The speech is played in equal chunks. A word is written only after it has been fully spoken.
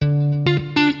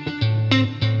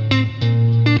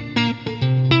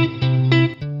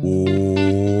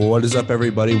What is up,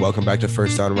 everybody? Welcome back to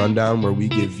First Down Rundown, where we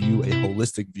give you a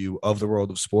holistic view of the world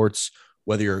of sports.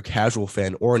 Whether you're a casual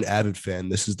fan or an avid fan,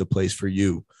 this is the place for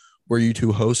you. We're you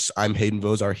two hosts. I'm Hayden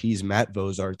Vozar. He's Matt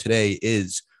Vozar. Today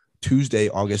is Tuesday,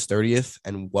 August 30th,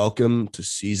 and welcome to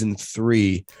Season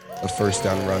 3 of First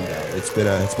Down Rundown. It's been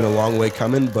a long way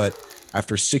coming, but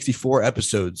after 64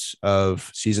 episodes of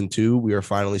Season 2, we are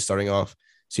finally starting off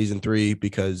Season 3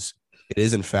 because it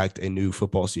is, in fact, a new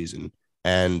football season.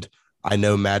 And I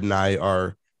know Matt and I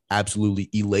are absolutely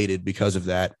elated because of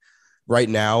that. Right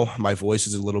now, my voice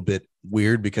is a little bit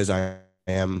weird because I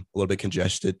am a little bit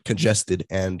congested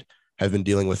and have been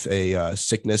dealing with a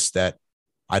sickness that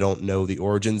I don't know the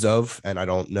origins of, and I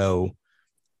don't know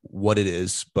what it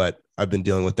is, but I've been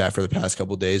dealing with that for the past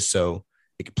couple of days. So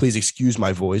please excuse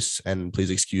my voice and please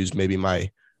excuse maybe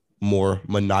my more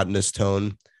monotonous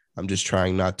tone. I'm just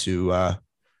trying not to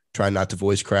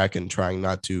voice crack and trying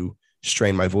not to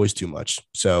strain my voice too much.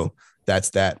 So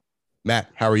that's that. Matt,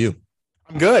 how are you?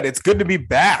 I'm good. It's good to be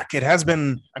back. It has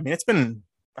been, it's been,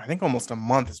 I think almost a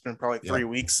month. It's been probably 3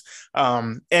 weeks.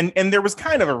 And there was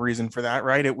kind of a reason for that,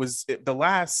 right? The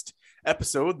last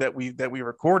episode that we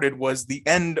recorded was the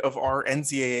end of our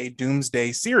NCAA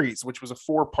Doomsday series, which was a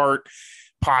 4-part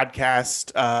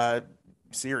podcast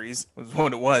series was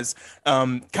what it was,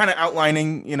 kind of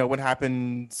outlining, what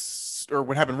happened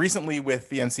recently with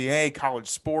the NCAA, college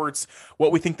sports,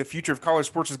 what we think the future of college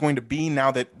sports is going to be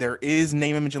now that there is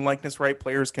name, image, and likeness, right?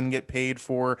 Players can get paid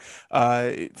for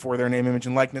their name, image,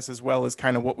 and likeness, as well as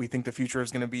kind of what we think the future is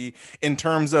going to be in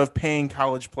terms of paying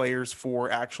college players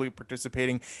for actually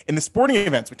participating in the sporting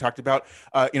events. We talked about,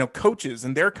 coaches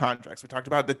and their contracts. We talked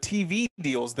about the TV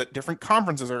deals that different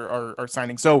conferences are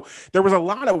signing. So there was a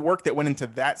lot of work that went into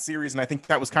that series. And I think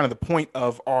that was kind of the point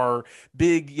of our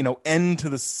big, end to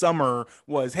the summer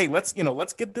was, hey, let's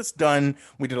get this done.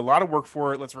 We did a lot of work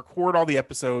for it. Let's record all the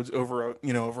episodes over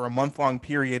a month-long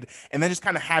period, and then just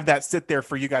kind of have that sit there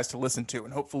for you guys to listen to.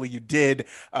 And hopefully you did.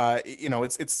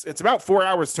 It's about 4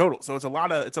 hours total, so it's a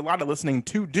lot of listening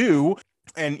to do.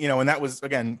 And and that was,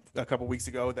 again, a couple weeks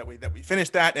ago that we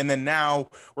finished that, and then now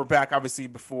we're back, obviously,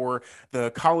 before the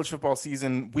college football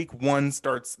season. Week 1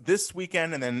 starts this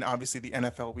weekend, and then obviously the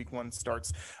NFL Week 1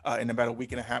 starts in about a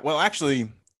week and a half. Well,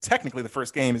 actually, technically the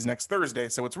first game is next Thursday,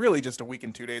 so it's really just a week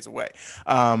and 2 days away,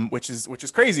 which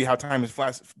is crazy how time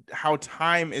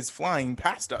is flying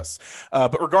past us.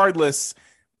 But regardless,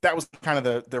 that was kind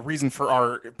of the reason for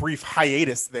our brief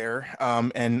hiatus there.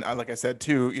 And like I said,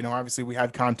 too, obviously we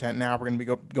have content now. We're going to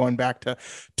be going back to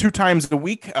 2 times a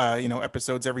week,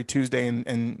 episodes every Tuesday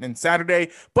and Saturday.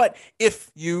 But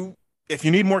if you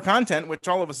need more content, which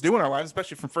all of us do in our lives,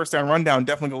 especially from First Down Rundown,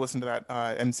 definitely go listen to that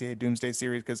NCAA Doomsday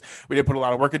series, because we did put a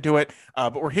lot of work into it.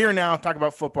 But we're here now to talk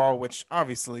about football, which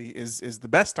obviously is the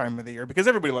best time of the year because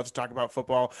everybody loves to talk about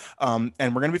football. And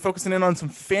we're going to be focusing in on some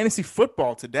fantasy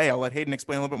football today. I'll let Hayden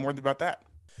explain a little bit more about that.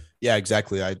 Yeah,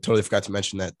 exactly. I totally forgot to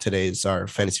mention that today is our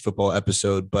fantasy football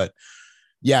episode. But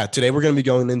yeah, today we're going to be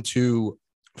going into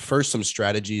first some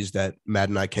strategies that Matt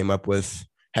and I came up with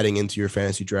heading into your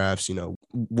fantasy drafts.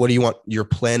 What do you want your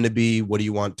plan to be? What do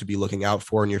you want to be looking out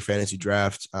for in your fantasy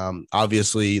draft?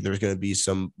 Obviously, there's going to be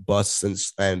some busts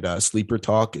and sleeper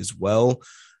talk as well.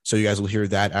 So you guys will hear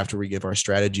that after we give our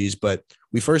strategies. But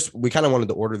we kind of wanted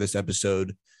to order this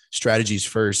episode strategies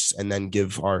first, and then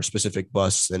give our specific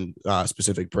busts and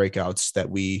specific breakouts that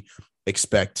we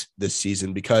expect this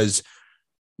season, because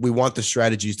we want the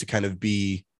strategies to kind of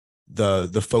be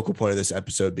the focal point of this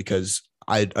episode, because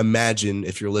I'd imagine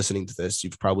if you're listening to this,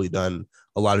 you've probably done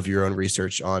a lot of your own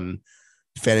research on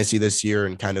fantasy this year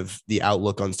and kind of the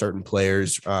outlook on certain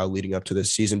players leading up to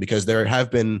this season, because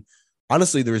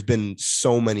there's been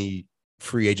so many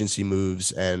free agency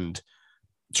moves and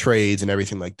trades and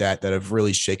everything like that have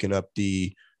really shaken up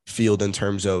the field in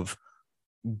terms of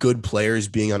good players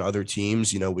being on other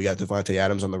teams. We got Devontae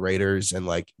Adams on the Raiders and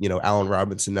Allen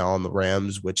Robinson now on the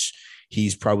Rams, which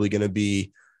he's probably going to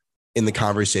be in the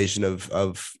conversation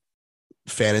of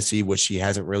fantasy, which he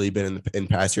hasn't really been in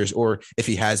past years, or if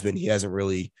he has been, he hasn't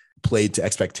really played to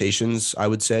expectations, I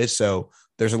would say. So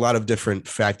there's a lot of different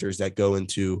factors that go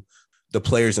into the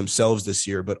players themselves this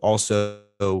year, but also,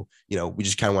 we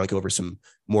just kind of want to go over some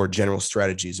more general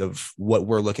strategies of what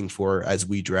we're looking for as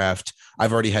we draft.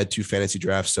 I've already had 2 fantasy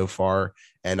drafts so far,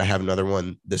 and I have another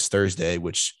one this Thursday,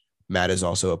 which Matt is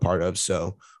also a part of.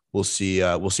 So we'll see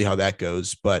how that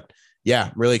goes. But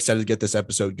yeah, really excited to get this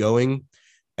episode going.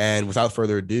 And without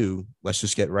further ado, let's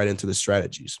just get right into the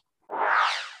strategies.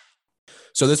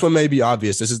 So this one may be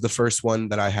obvious. This is the first one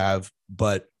that I have,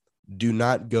 but do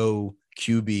not go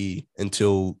QB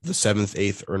until the 7th,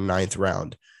 8th, or 9th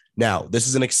round. Now, this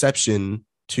is an exception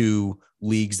to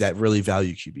leagues that really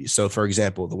value QBs. So, for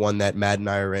example, the one that Matt and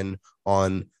I are in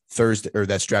on Thursday, or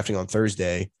that's drafting on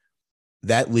Thursday,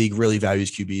 that league really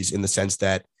values QBs in the sense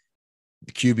that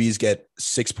the QBs get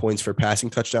 6 points for passing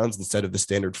touchdowns instead of the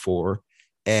standard 4.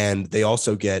 And they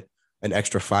also get an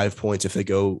extra 5 points if they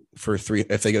go for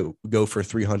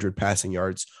 300 passing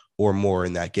yards or more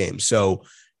in that game. So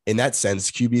in that sense,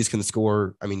 QBs can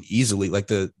score, I mean, easily. Like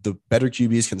the better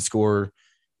QBs can score,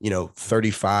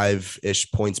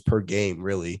 35-ish points per game,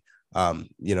 really.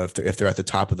 If they're at the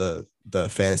top of the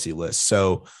fantasy list.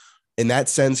 So in that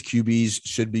sense, QBs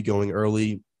should be going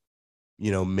early,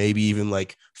 maybe even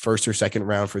like first or second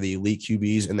round for the elite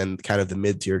QBs, and then kind of the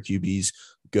mid-tier QBs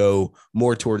go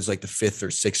more towards like the 5th or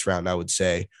 6th round, I would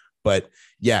say. But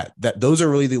yeah, those are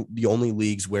really the only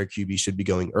leagues where QB should be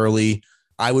going early.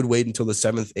 I would wait until the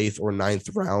 7th, 8th, or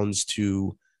 9th rounds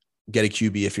to get a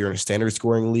QB if you're in a standard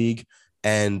scoring league.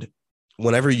 And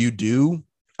whenever you do,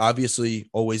 obviously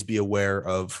always be aware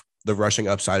of the rushing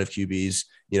upside of QBs.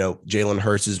 Jalen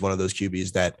Hurts is one of those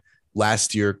QBs that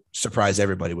last year surprised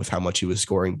everybody with how much he was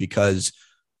scoring because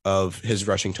of his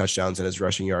rushing touchdowns and his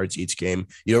rushing yards each game.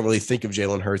 You don't really think of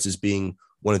Jalen Hurts as being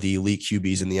one of the elite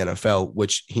QBs in the NFL,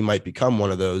 which he might become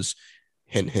one of those,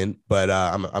 hint, hint. But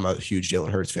I'm a huge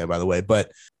Jalen Hurts fan, by the way.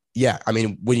 But yeah, I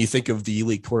mean, when you think of the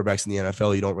elite quarterbacks in the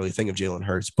NFL, you don't really think of Jalen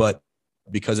Hurts, but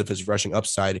because of his rushing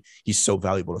upside, he's so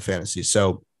valuable to fantasy.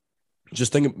 So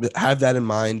just have that in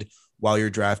mind while you're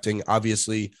drafting.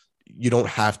 Obviously, you don't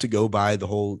have to go by the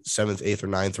whole 7th, 8th, or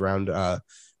 9th round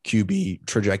QB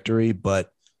trajectory, but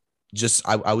just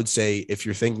I would say if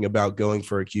you're thinking about going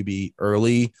for a QB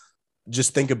early,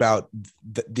 just think about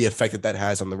the effect that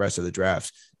has on the rest of the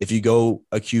drafts. If you go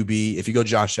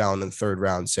Josh Allen in the 3rd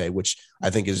round, say, which I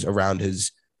think is around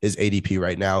his ADP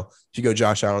right now, if you go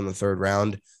Josh Allen in the 3rd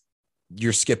round,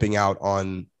 you're skipping out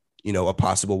on, a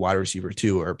possible wide receiver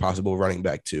 2 or a possible running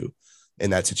back 2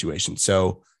 in that situation.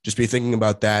 So just be thinking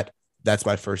about that. That's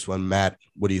my first one. Matt,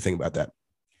 what do you think about that?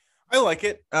 I like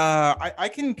it. I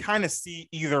can kind of see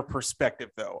either perspective,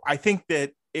 though. I think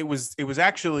that it was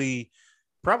actually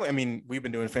probably, I mean, we've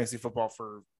been doing fantasy football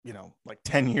for, like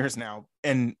 10 years now.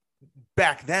 And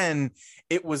back then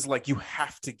it was like, you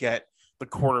have to get the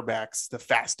quarterbacks the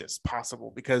fastest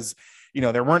possible because,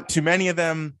 there weren't too many of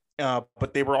them.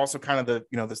 But they were also kind of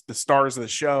the stars of the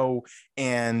show,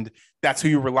 and that's who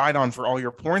you relied on for all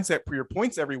your points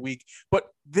every week. But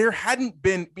there hadn't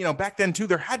been, back then too,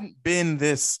 there hadn't been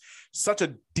such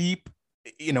a deep,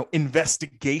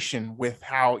 investigation with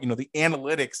how, the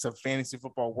analytics of fantasy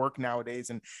football work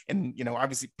nowadays. And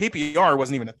obviously PPR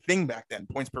wasn't even a thing back then,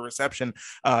 points per reception.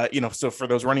 So for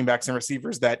those running backs and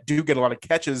receivers that do get a lot of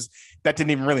catches, that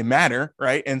didn't even really matter.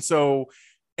 Right. And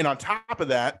on top of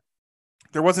that,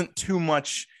 there wasn't too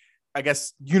much, I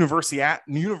guess,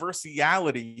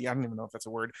 universality. I don't even know if that's a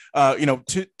word,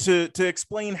 to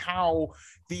explain how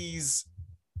these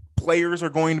players are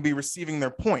going to be receiving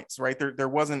their points, right? It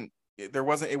wasn't,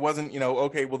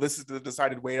 okay, well, this is the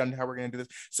decided way on how we're going to do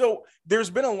this. So there's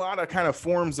been a lot of kind of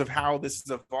forms of how this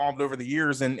has evolved over the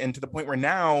years. And to the point where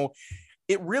now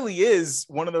it really is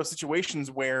one of those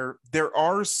situations where there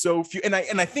are so few, and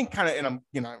I think kind of,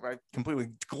 and I completely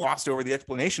glossed over the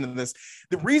explanation of this.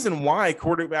 The reason why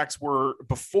quarterbacks were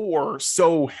before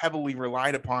so heavily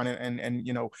relied upon and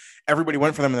everybody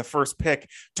went for them in the first pick,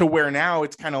 to where now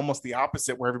it's kind of almost the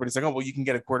opposite, where everybody's like, oh, well, you can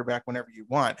get a quarterback whenever you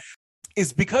want,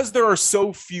 is because there are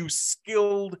so few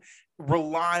skilled,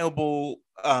 reliable,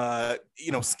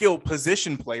 skill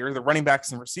position players, the running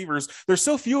backs and receivers. There's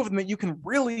so few of them that you can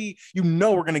really, we're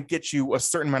going to get you a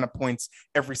certain amount of points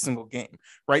every single game,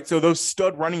 right? So those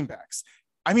stud running backs,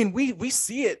 I mean, we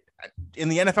see it in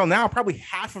the NFL now. Probably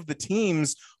half of the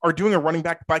teams are doing a running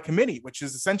back by committee, which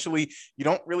is essentially, you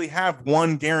don't really have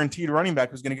one guaranteed running back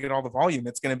who's going to get all the volume.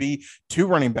 It's going to be 2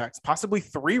 running backs, possibly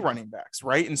 3 running backs,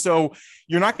 right? And so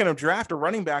you're not going to draft a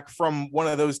running back from one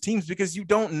of those teams because you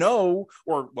don't know,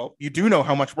 you do know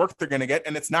how much work they're going to get.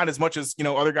 And it's not as much as,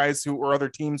 other guys or other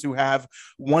teams who have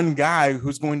one guy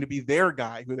who's going to be their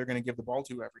guy who they're going to give the ball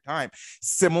to every time.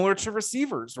 Similar to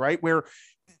receivers, right? Where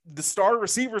the star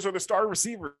receivers are the star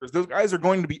receivers. Those guys are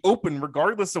going to be open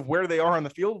regardless of where they are on the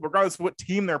field, regardless of what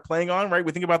team they're playing on, right?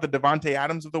 We think about the Devontae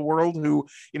Adams of the world, who,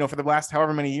 for the last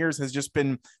however many years has just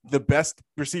been the best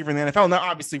receiver in the NFL. Now,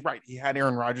 obviously, right, he had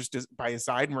Aaron Rodgers by his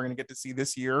side, and we're going to get to see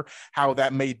this year how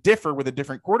that may differ with a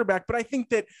different quarterback. But I think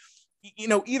that,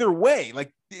 either way,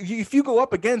 like if you go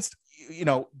up against,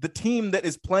 the team that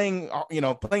is playing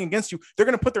against you, they're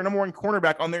going to put their number 1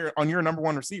 cornerback on your number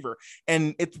 1 receiver.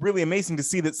 And it's really amazing to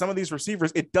see that some of these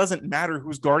receivers, it doesn't matter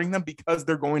who's guarding them because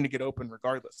they're going to get open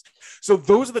regardless. So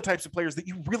those are the types of players that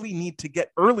you really need to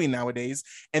get early nowadays.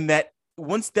 And that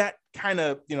once that kind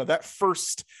of, that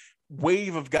first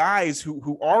wave of guys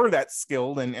who are that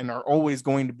skilled and are always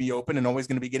going to be open and always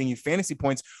going to be getting you fantasy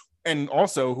points, and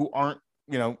also who aren't,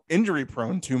 injury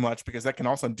prone too much, because that can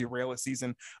also derail a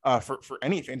season for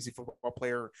any fantasy football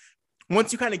player.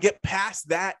 Once you kind of get past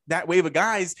that wave of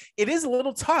guys, it is a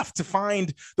little tough to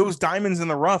find those diamonds in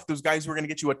the rough, those guys who are going to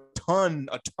get you a ton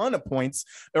of points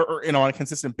or on a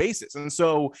consistent basis. And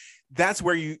so that's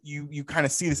where you kind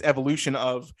of see this evolution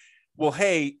of, well,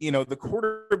 hey, the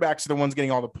quarterbacks are the ones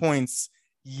getting all the points.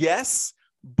 Yes.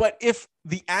 But if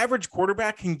the average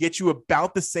quarterback can get you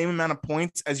about the same amount of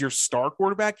points as your star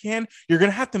quarterback can, you're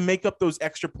going to have to make up those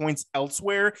extra points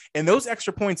elsewhere. And those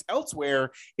extra points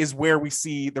elsewhere is where we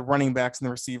see the running backs and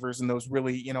the receivers and those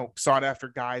really, sought after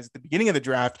guys at the beginning of the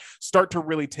draft start to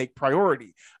really take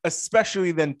priority,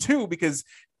 especially then too, because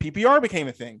PPR became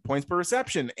a thing, points per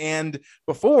reception. And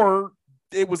before,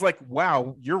 it was like,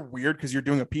 wow, you're weird because you're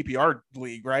doing a PPR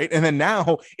league, right? And then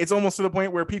now it's almost to the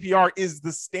point where PPR is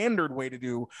the standard way to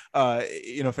do,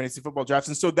 fantasy football drafts.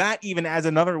 And so that even adds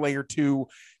another layer to,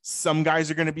 some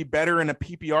guys are going to be better in a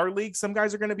PPR league. Some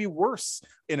guys are going to be worse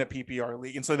in a PPR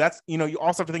league. And so that's, you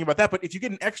also have to think about that. But if you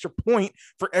get an extra point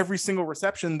for every single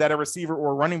reception that a receiver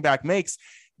or a running back makes,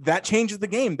 that changes the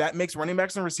game. That makes running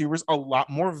backs and receivers a lot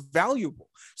more valuable.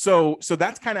 So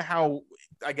that's kind of how,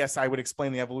 I guess, I would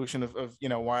explain the evolution of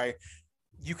why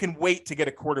you can wait to get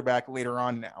a quarterback later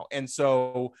on now. And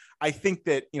so I think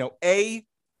that,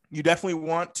 you definitely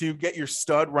want to get your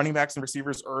stud running backs and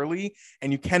receivers early,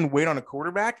 and you can wait on a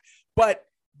quarterback. But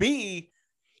B,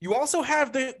 you also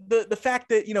have the fact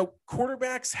that,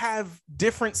 quarterbacks have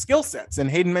different skill sets.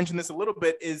 And Hayden mentioned this a little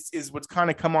bit, is what's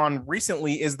kind of come on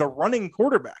recently is the running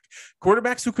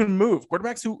quarterbacks who can move,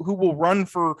 quarterbacks who will run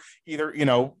for either,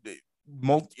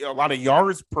 a lot of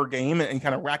yards per game and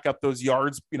kind of rack up those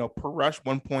yards, per rush,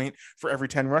 1 point for every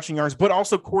 10 rushing yards, but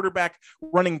also quarterback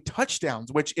running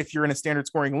touchdowns, which if you're in a standard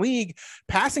scoring league,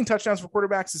 passing touchdowns for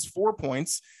quarterbacks is 4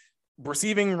 points.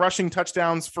 Receiving rushing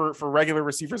touchdowns for regular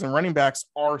receivers and running backs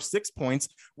are 6 points.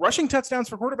 Rushing touchdowns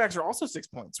for quarterbacks are also 6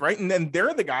 points, right? And then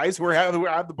they're the guys who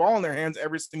have the ball in their hands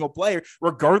every single play,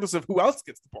 regardless of who else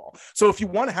gets the ball. So if you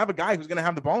want to have a guy who's going to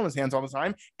have the ball in his hands all the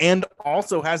time and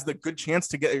also has the good chance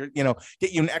to get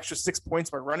you an extra 6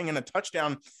 points by running in a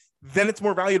touchdown, then it's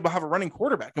more valuable to have a running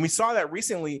quarterback. And we saw that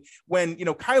recently when,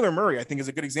 Kyler Murray, I think, is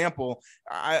a good example.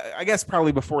 I guess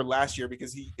probably before last year,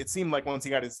 because it seemed like once he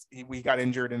got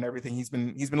injured and everything, he's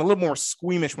been a little more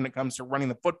squeamish when it comes to running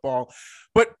the football.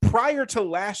 But prior to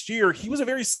last year, he was a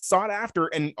very sought after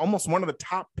and almost one of the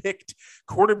top picked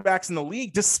quarterbacks in the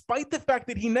league, despite the fact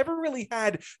that he never really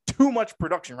had too much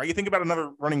production, right? You think about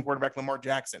another running quarterback, Lamar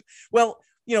Jackson. Well,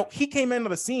 he came into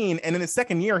the scene, and in his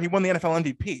second year, he won the NFL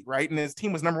MVP, right? And his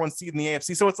team was number 1 seed in the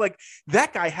AFC. So it's like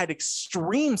that guy had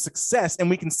extreme success. And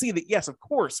we can see that, yes, of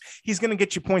course, he's going to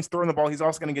get you points throwing the ball. He's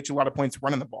also going to get you a lot of points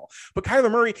running the ball. But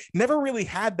Kyler Murray never really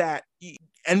had that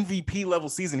MVP level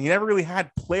season. He never really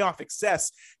had playoff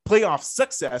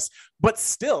success, but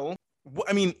still,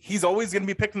 I mean, he's always going to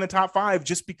be picked in the top 5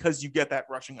 just because you get that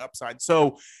rushing upside.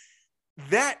 So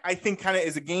that, I think, kind of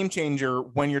is a game changer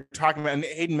when you're talking about, and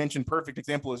Hayden mentioned perfect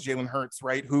example is Jalen Hurts,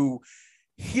 right? Who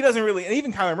he doesn't really, and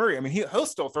even Kyler Murray, I mean, he'll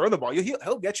still throw the ball.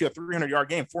 He'll get you a 300-yard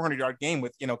game, 400-yard game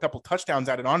with, a couple touchdowns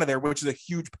added onto there, which is a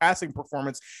huge passing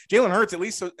performance. Jalen Hurts, at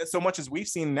least so much as we've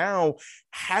seen now,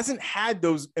 hasn't had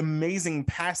those amazing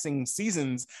passing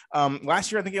seasons.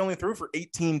 Last year, I think he only threw for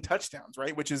 18 touchdowns,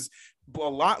 right? Which is a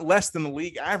lot less than the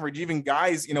league average. Even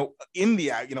guys,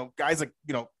 guys like,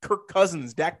 Kirk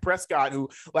Cousins, Dak Prescott, who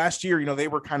last year, they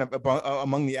were kind of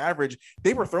among the average.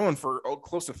 They were throwing for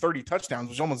close to 30 touchdowns,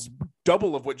 which is almost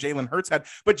double of what Jalen Hurts had.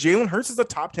 But Jalen Hurts is a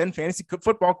top 10 fantasy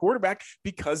football quarterback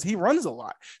because he runs a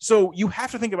lot. So you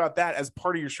have to think about that as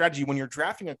part of your strategy when you're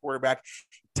drafting a quarterback.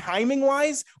 Timing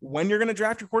wise, when you're going to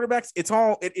draft your quarterbacks,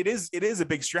 it is a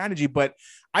big strategy. But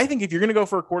I think if you're going to go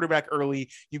for a quarterback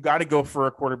early, you got to go for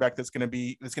a quarterback that's going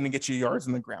to get you yards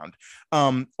in the ground,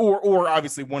 or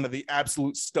obviously one of the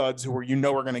absolute studs who are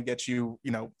going to get you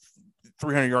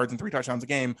 300 yards and 3 touchdowns a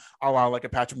game, a la like a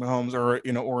Patrick Mahomes or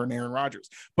an Aaron Rodgers,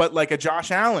 but like a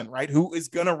Josh Allen, right? Who is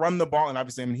going to run the ball. And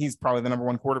obviously, I mean, he's probably the number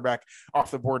 1 quarterback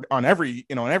off the board on every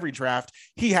draft.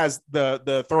 He has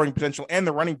the throwing potential and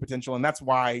the running potential. And that's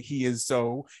why he is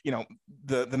so,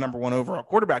 the number 1 overall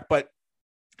quarterback. But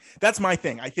that's my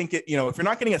thing. I think if you're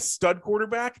not getting a stud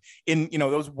quarterback in,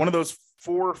 one of those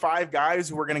 4 or 5 guys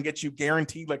who are going to get you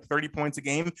guaranteed like 30 points a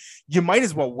game, you might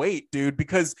as well wait, dude,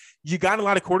 because you got a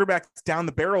lot of quarterbacks down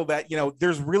the barrel that,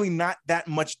 there's really not that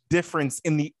much difference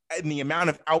in the in the amount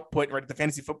of output, right, the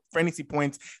fantasy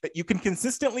points that you can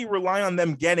consistently rely on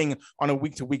them getting on a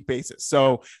week-to-week basis.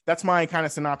 So that's my kind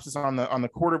of synopsis on the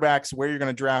quarterbacks, where you're going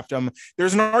to draft them.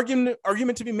 There's an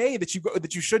argument to be made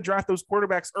that you should draft those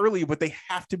quarterbacks early, but they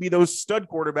have to be those stud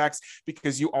quarterbacks,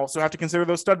 because you also have to consider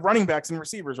those stud running backs and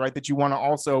receivers, right? That you want to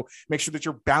also make sure that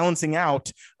you're balancing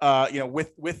out,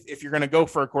 with if you're going to go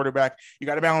for a quarterback, you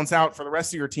got to balance out for the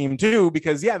rest of your team too,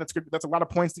 because that's good. That's a lot of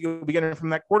points that you'll be getting from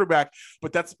that quarterback,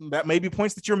 but that may be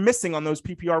points that you're missing on those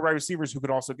PPR wide receivers who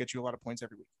could also get you a lot of points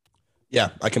every week. Yeah,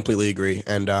 I completely agree.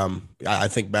 And I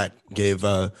think Matt gave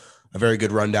a very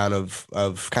good rundown of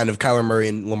kind of Kyler Murray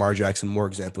and Lamar Jackson, more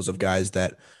examples of guys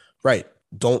that, right,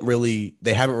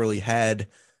 they haven't really had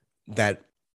that,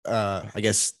 I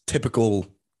guess, typical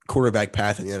quarterback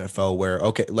path in the NFL where,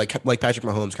 okay, like Patrick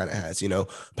Mahomes kind of has,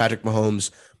 Patrick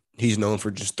Mahomes, he's known for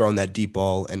just throwing that deep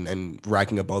ball and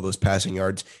racking up all those passing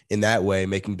yards in that way,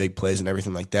 making big plays and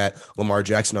everything like that. Lamar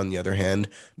Jackson, on the other hand,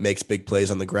 makes big plays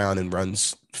on the ground and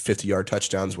runs 50-yard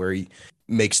touchdowns where he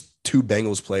makes two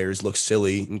Bengals players look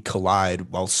silly and collide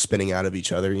while spinning out of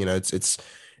each other.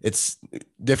 It's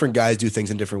different guys do things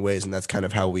in different ways, and that's kind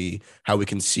of how we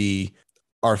can see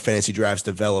our fantasy drafts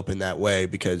develop in that way,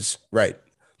 because, right,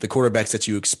 the quarterbacks that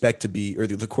you expect to be, or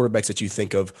the quarterbacks that you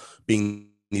think of being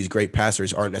these great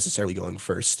passers, aren't necessarily going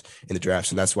first in the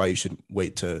drafts. And that's why you should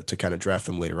wait to kind of draft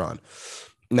them later on.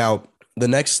 Now, the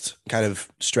next kind of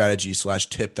strategy /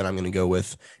 tip that I'm going to go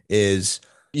with is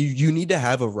you need to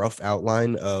have a rough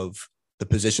outline of the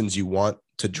positions you want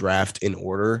to draft in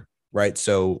order, right?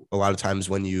 So a lot of times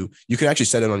when you can actually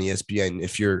set it on ESPN,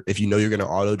 if you know you're going to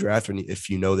auto draft, and if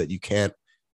you know that you can't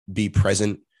be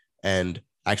present and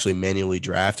actually manually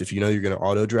draft, if you know you're going to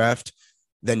auto draft,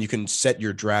 then you can set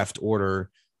your draft order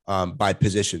by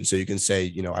position. So you can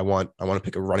say, I want to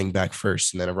pick a running back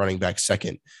first, and then a running back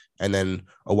second, and then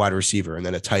a wide receiver, and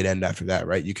then a tight end after that,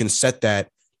 right? You can set that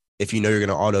if you know you're going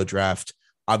to auto draft.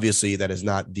 Obviously, that is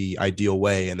not the ideal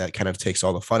way, and that kind of takes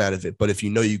all the fun out of it. But if you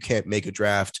know you can't make a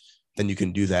draft, then you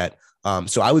can do that.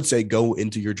 So I would say go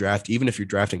into your draft, even if you're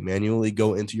drafting manually,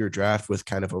 go into your draft with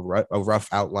kind of a rough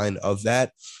outline of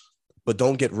that. But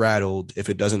don't get rattled if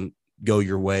it doesn't go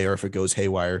your way or if it goes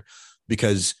haywire,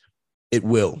 because it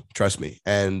will, trust me.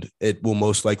 And it will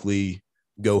most likely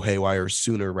go haywire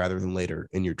sooner rather than later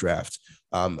in your draft.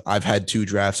 I've had 2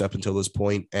 drafts up until this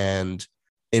point, and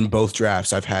in both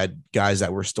drafts, I've had guys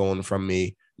that were stolen from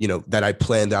me, that I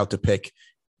planned out to pick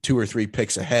 2 or 3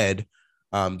 picks ahead,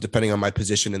 depending on my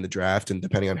position in the draft and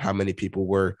depending on how many people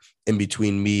were in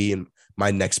between me and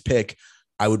my next pick.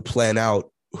 I would plan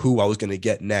out who I was going to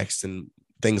get next and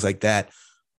things like that.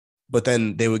 But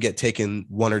then they would get taken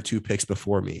 1 or 2 picks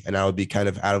before me, and I would be kind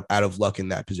of out of luck in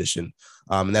that position.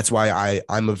 And that's why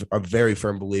I'm a very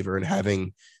firm believer in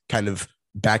having kind of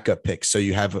backup picks. So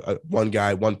you have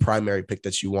one primary pick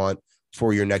that you want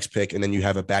for your next pick, and then you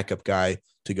have a backup guy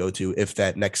to go to if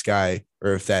that next guy,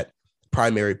 or if that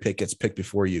primary pick gets picked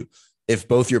before you. If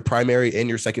both your primary and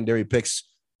your secondary picks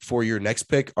for your next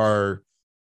pick are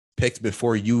picked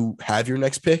before you have your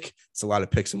next pick, it's a lot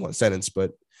of picks in one sentence,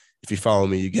 but if you follow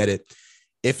me, you get it.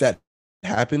 If that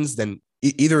happens, then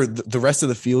either the rest of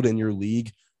the field in your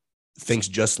league thinks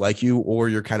just like you, or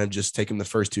you're kind of just taking the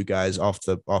first 2 guys off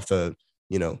the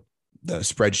the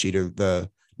spreadsheet, or the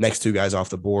next 2 guys off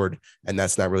the board, and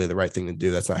that's not really the right thing to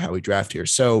do. That's not how we draft here.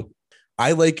 So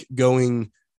I like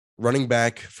going running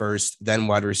back first, then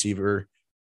wide receiver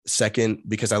second,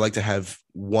 because I like to have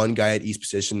one guy at each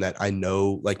position that I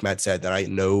know, like Matt said, that I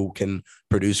know can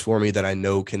produce for me, that I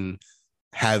know can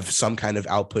have some kind of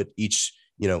output each,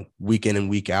 week in and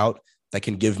week out, that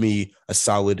can give me a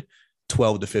solid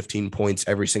 12 to 15 points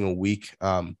every single week.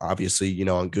 Obviously,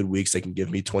 on good weeks, they can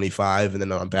give me 25, and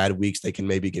then on bad weeks, they can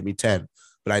maybe give me 10,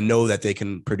 but I know that they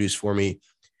can produce for me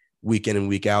week in and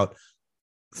week out.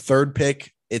 Third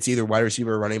pick, it's either wide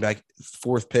receiver or running back.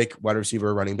 Fourth pick, wide receiver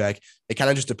or running back. It kind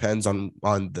of just depends on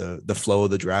the flow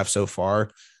of the draft so far.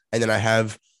 And then I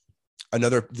have so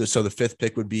the 5th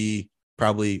pick would be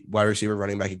probably wide receiver,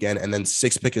 running back again. And then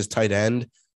 6th pick is tight end.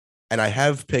 And I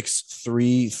have picks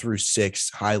 3 through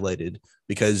 6 highlighted,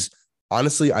 because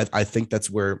honestly, I think that's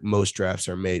where most drafts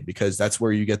are made, because that's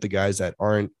where you get the guys that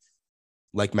aren't,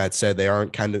 like Matt said, they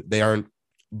aren't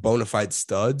bona fide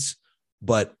studs,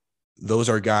 but those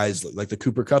are guys like the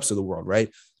Cooper Kupps of the world,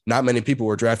 right? Not many people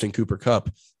were drafting Cooper Kupp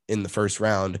in the first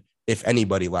round, if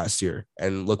anybody, last year.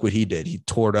 And look what he did. He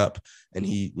tore it up, and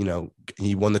he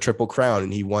won the Triple Crown,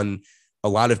 and he won a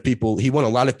lot of people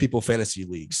fantasy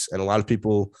leagues, and a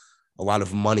lot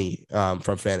of money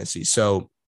from fantasy.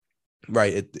 So,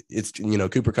 right. It's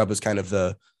Cooper Kupp is kind of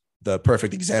the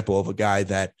perfect example of a guy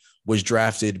that was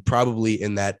drafted probably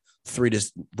in that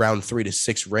round 3 to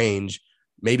 6 range,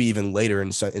 maybe even later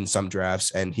in some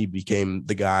drafts, and he became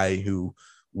the guy who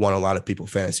won a lot of people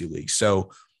fantasy leagues.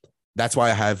 So that's why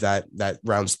I have that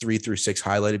rounds 3 through 6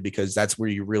 highlighted, because that's where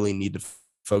you really need to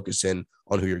focus in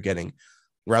on who you're getting.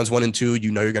 Rounds 1 and 2,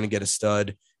 you're going to get a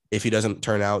stud. If he doesn't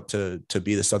turn out to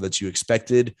be the stud that you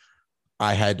expected,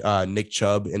 I had Nick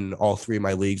Chubb in all 3 of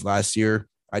my leagues last year.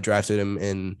 I drafted him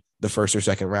in the first or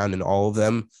second round in all of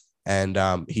them, and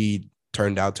he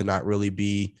turned out to not really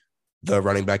be the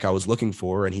running back I was looking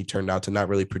for, and he turned out to not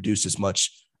really produce as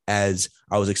much as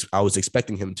I was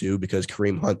expecting him to, because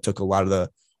Kareem Hunt took a lot of the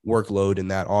workload in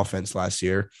that offense last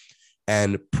year,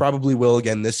 and probably will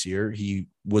again this year. He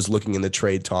was looking in the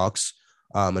trade talks,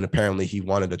 and apparently he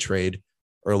wanted a trade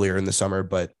earlier in the summer,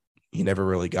 but he never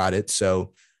really got it.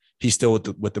 So he's still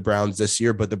with the Browns this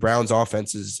year, but the Browns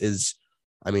offense is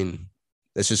I mean,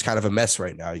 it's just kind of a mess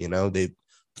right now. They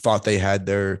thought they had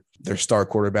their star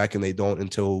quarterback, and they don't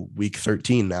until week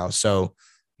 13 now. So,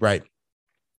 right.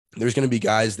 There's going to be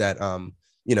guys that,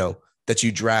 that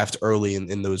you draft early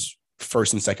in those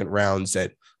first and second rounds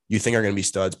that you think are going to be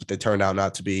studs, but they turned out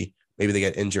not to be. Maybe they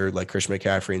get injured like Christian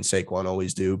McCaffrey and Saquon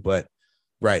always do. But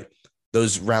right,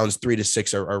 those rounds 3 to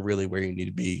 6 are really where you need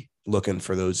to be looking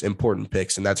for those important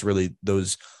picks. And that's really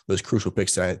those crucial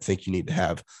picks that I think you need to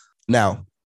have. Now,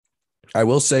 I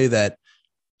will say that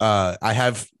I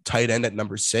have tight end at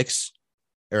number 6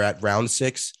 or at round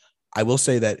 6. I will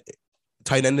say that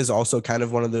tight end is also kind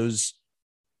of one of those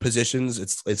positions.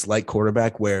 It's like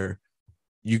quarterback, where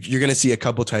you're going to see a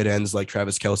couple tight ends like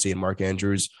Travis Kelce and Mark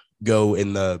Andrews go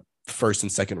in the first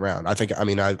and second round.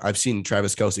 I've seen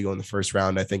Travis Kelce go in the first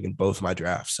round, I think, in both my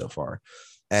drafts so far.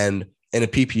 And in a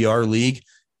PPR league,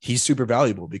 he's super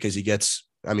valuable because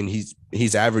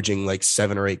he's averaging like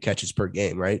 7 or 8 catches per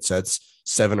game, right? So that's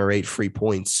 7 or 8 free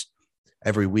points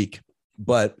every week.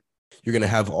 But you're going to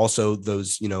have also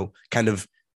those, kind of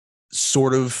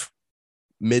sort of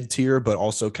mid-tier, but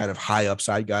also kind of high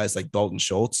upside guys like Dalton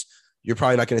Schultz. You're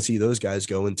probably not going to see those guys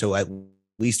go until at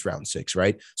least round 6,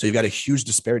 right? So you've got a huge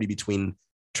disparity between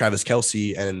Travis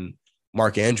Kelce and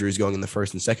Mark Andrews going in the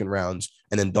first and second rounds,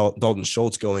 and then Dalton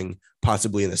Schultz going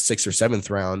possibly in the 6th or 7th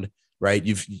round, right?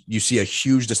 You see a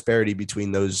huge disparity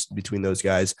between those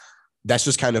guys. That's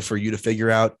just kind of for you to figure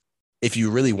out if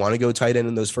you really want to go tight end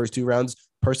in those first 2 rounds.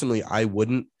 Personally, I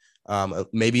wouldn't.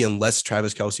 Maybe unless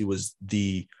Travis Kelce was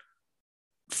the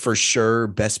for sure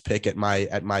best pick at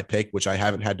my pick, which I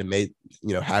haven't had to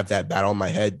have that battle in my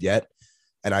head yet.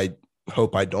 And I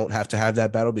hope I don't have to have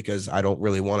that battle, because I don't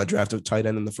really want to draft a tight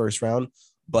end in the first round.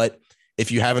 But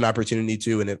if you have an opportunity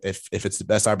to, and if it's the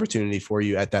best opportunity for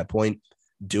you at that point,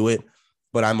 do it.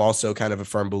 But I'm also kind of a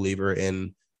firm believer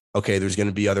in, okay, there's going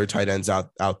to be other tight ends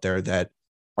out there that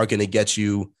are going to get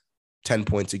you 10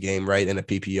 points a game, right, in a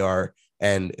PPR,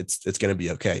 and it's going to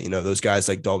be okay. Those guys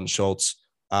like Dalton Schultz,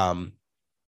 TJ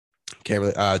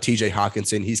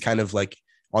Hawkinson, he's kind of like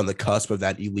on the cusp of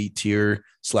that elite tier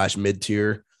 / mid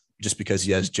tier, just because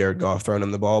he has Jared Goff throwing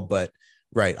him the ball. But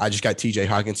right, I just got TJ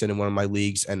Hawkinson in one of my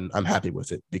leagues, and I'm happy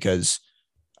with it because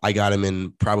I got him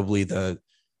in probably the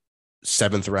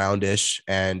 7th round-ish,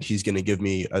 and he's going to give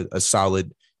me a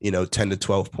solid, 10 to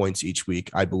 12 points each week,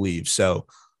 I believe. So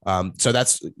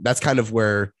that's kind of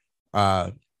where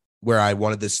I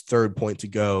wanted this third point to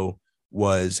go,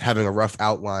 was having a rough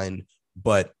outline,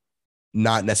 but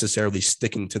not necessarily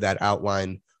sticking to that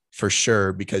outline for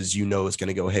sure, because it's going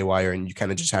to go haywire, and you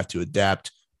kind of just have to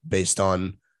adapt based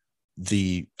on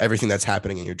everything that's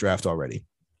happening in your draft already.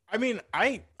 I mean,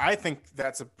 I think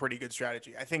that's a pretty good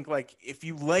strategy. I think like if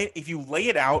you lay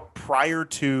it out prior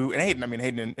to, and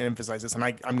Hayden emphasized this, and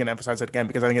I'm going to emphasize it again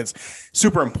because I think it's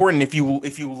super important. If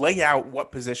you lay out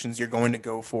what positions you're going to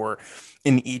go for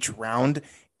in each round,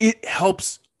 it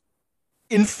helps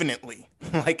infinitely.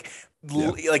 Like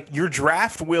your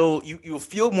draft you'll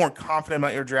feel more confident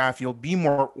about your draft. You'll be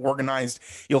more organized.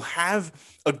 You'll have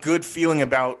a good feeling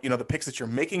about, the picks that you're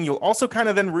making. You'll also kind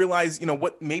of then realize,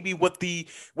 what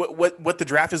the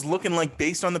draft is looking like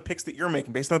based on the picks that you're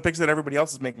making, based on the picks that everybody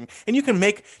else is making. And you can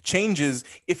make changes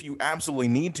if you absolutely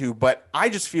need to. But I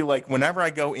just feel like whenever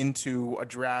I go into a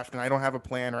draft and I don't have a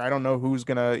plan, or I don't know who's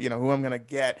going to, who I'm going to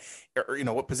get, or,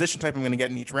 what position type I'm going to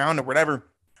get in each round or whatever,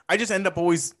 I just end up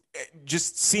always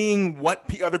just seeing what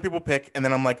other people pick. And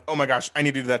then I'm like, oh my gosh, I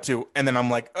need to do that too. And then I'm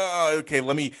like, oh, okay,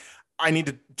 I need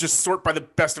to just sort by the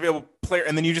best available player.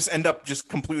 And then you just end up just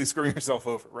completely screwing yourself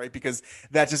over, right? Because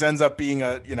that just ends up being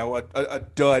a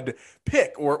dud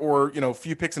pick, or a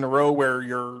few picks in a row where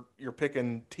you're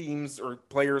picking teams or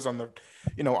players on the,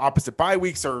 opposite bye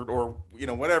weeks or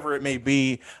whatever it may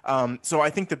be. So I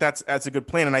think that's a good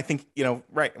plan. And I think,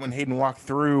 right, when Hayden walked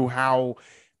through how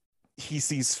he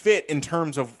sees fit in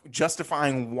terms of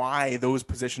justifying why those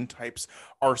position types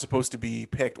are supposed to be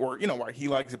picked, or why he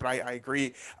likes it. But I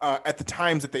agree at the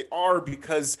times that they are,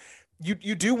 because you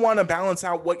do want to balance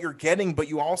out what you're getting, but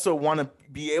you also want to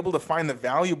be able to find the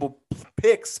valuable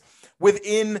picks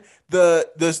within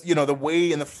the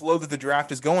way and the flow that the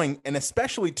draft is going. And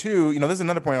especially too, this is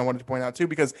another point I wanted to point out too,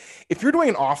 because if you're doing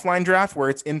an offline draft where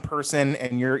it's in person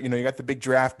and you got the big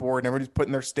draft board and everybody's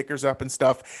putting their stickers up and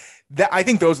stuff, that I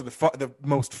think those are the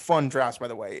most fun drafts, by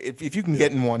the way. If you can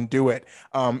get in one, do it.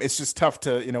 It's just tough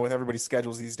to, with everybody's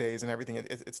schedules these days and everything,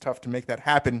 it's tough to make that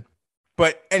happen.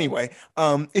 But anyway,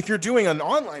 if you're doing an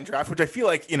online draft, which I feel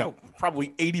like, probably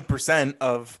 80%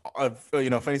 of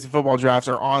fantasy football drafts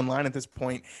are online at this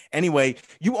point. Anyway,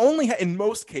 you only in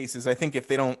most cases, I think if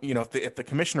they don't, if the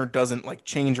commissioner doesn't like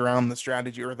change around the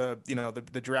strategy or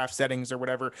the draft settings or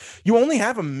whatever, you only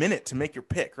have a minute to make your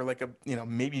pick, or like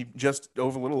maybe just a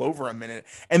little over a minute.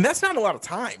 And that's not a lot of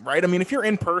time, right? I mean, if you're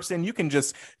in person, you can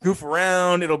just goof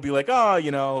around. It'll be like,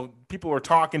 people are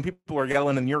talking, people are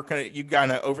yelling, and you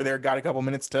kind of over there got a couple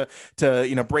minutes to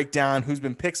break down who's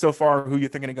been picked so far, who you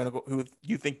think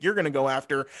you're going to go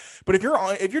after. But if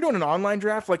you're doing an online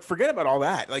draft, like, forget about all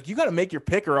that. Like, you got to make your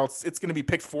pick, or else it's going to be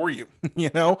picked for you,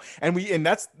 and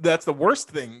that's the worst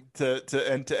thing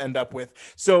to end up with.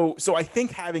 So I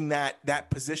think having that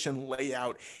position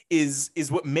layout is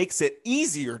what makes it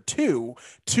easier to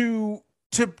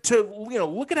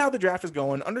look at how the draft is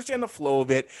going, understand the flow of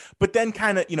it, but then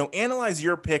kind of analyze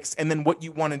your picks and then what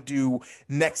you want to do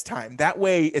next time. That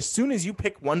way, as soon as you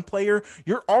pick one player,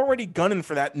 you're already gunning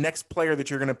for that next player that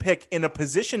you're going to pick in a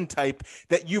position type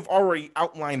that you've already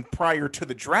outlined prior to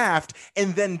the draft.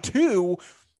 And then two,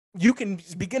 you can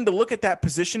begin to look at that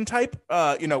position type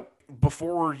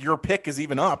before your pick is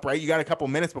even up, right? You got a couple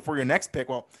minutes before your next pick.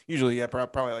 Well, usually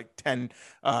probably like 10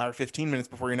 or 15 minutes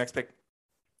before your next pick.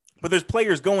 But there's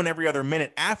players going every other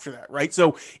minute after that, right?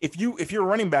 So if your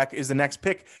running back is the next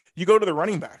pick, you go to the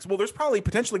running backs. Well, there's probably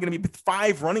potentially going to be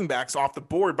 5 running backs off the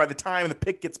board by the time the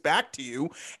pick gets back to you.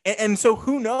 And so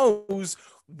who knows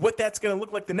what that's going to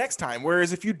look like the next time.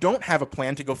 Whereas if you don't have a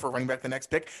plan to go for a running back the next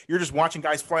pick, you're just watching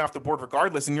guys fly off the board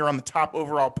regardless, and you're on the top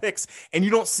overall picks, and you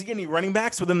don't see any running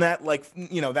backs within that,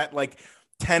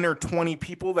 10 or 20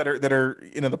 people that are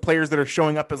the players that are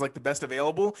showing up as like the best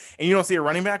available, and you don't see a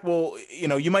running back. Well,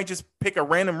 you might just pick a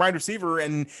random wide receiver,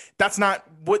 and that's not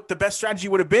what the best strategy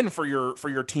would have been for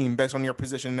your team based on your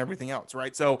position and everything else,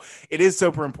 right? So it is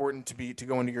super important to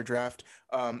go into your draft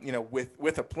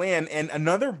with a plan. And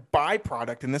another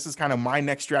byproduct, and this is kind of my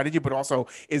next strategy, but also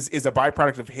is a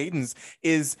byproduct of Hayden's,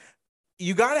 is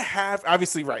you got to have,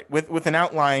 obviously, right, with an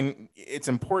outline. It's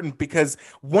important because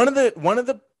one of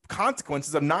the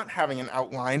consequences of not having an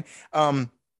outline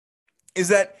is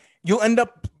that you'll end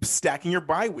up stacking your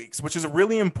bye weeks, which is a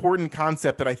really important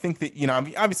concept that I think that,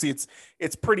 obviously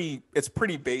it's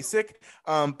pretty basic.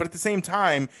 But at the same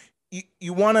time,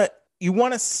 you want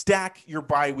to stack your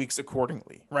bye weeks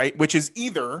accordingly, right? Which is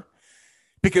either,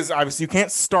 because obviously you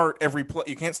can't start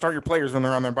your players when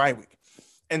they're on their bye week.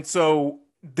 And so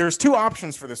there's 2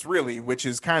 options for this, really, which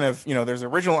is kind of, there's an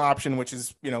original option, which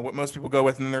is, what most people go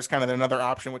with. And then there's kind of another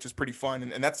option, which is pretty fun.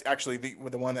 And that's actually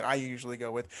the one that I usually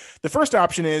go with. The first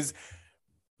option is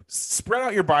spread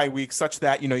out your bye week such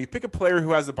that, you pick a player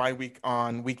who has a bye week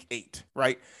on week 8,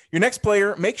 right? Your next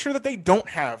player, make sure that they don't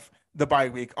have the bye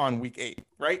week on week 8,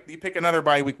 right? You pick another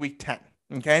bye week 10,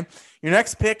 okay? Your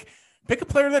next pick a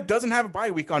player that doesn't have a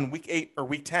bye week on week 8 or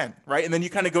week 10, right? And then you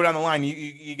kind of go down the line.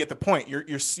 You get the point.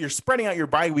 You're spreading out your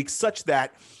bye week such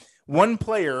that one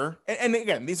player, and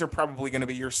again, these are probably going to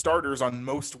be your starters on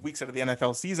most weeks out of the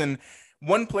NFL season.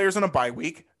 One player's on a bye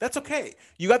week. That's okay.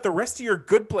 You got the rest of your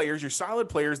good players, your solid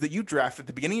players that you draft at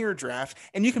the beginning of your draft,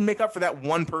 and you can make up for that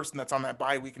one person that's on that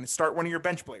bye week and start one of your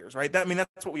bench players, right?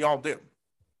 That's what we all do.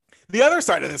 The other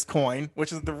side of this coin,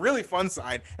 which is the really fun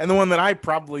side, and the one that I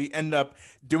probably end up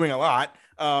doing a lot,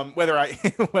 whether I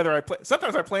play,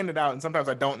 sometimes I planned it out and sometimes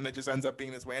I don't, and it just ends up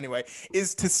being this way anyway,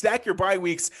 is to stack your bye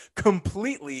weeks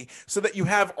completely so that you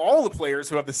have all the players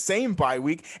who have the same bye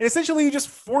week, and essentially you just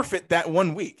forfeit that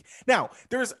 1 week. Now,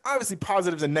 there's obviously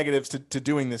positives and negatives to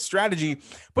doing this strategy,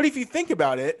 but if you think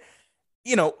about it,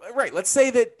 right, let's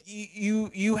say that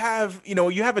you have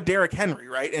a Derrick Henry,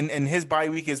 right? And his bye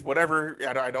week is whatever.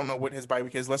 I don't know what his bye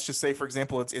week is. Let's just say, for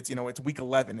example, it's week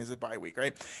 11 is a bye week,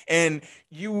 right? And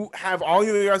you have all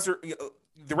the guys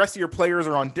the rest of your players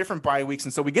are on different bye weeks.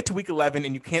 And so we get to week 11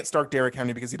 and you can't start Derrick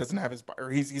Henry because he doesn't have his, or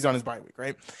he's on his bye week,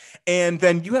 right? And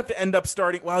then you have to end up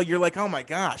starting, well, you're like, oh my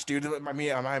gosh, dude, I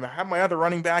mean, I have my other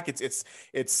running back. It's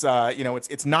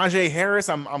Najee Harris.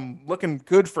 I'm looking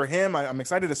good for him. I'm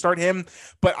excited to start him,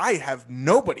 but I have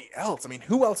nobody else. I mean,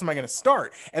 who else am I going to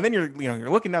start? And then you're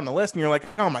looking down the list and you're like,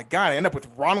 oh my God, I end up with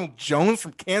Ronald Jones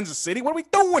from Kansas City. What are we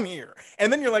doing here?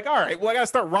 And then you're like, all right, well, I got to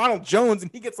start Ronald Jones,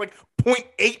 and he gets like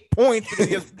 0.8 points because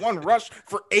he has one rush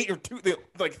for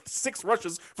 6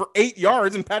 rushes for 8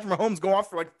 yards, and Patrick Mahomes go off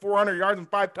for like 400 yards and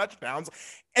 5 touchdowns.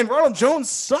 And Ronald Jones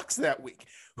sucks that week.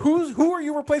 Who are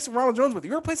you replacing Ronald Jones with?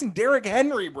 You're replacing Derrick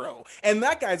Henry, bro. And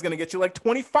that guy's going to get you like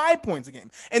 25 points a game.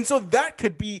 And so that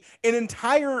could be an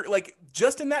entire, like,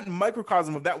 just in that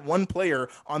microcosm of that one player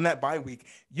on that bye week,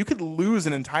 you could lose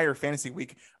an entire fantasy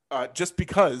week just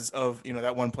because of,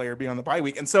 that one player being on the bye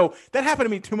week. And so that happened to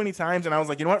me too many times. And I was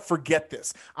like, you know what, forget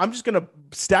this. I'm just going to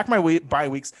stack my bye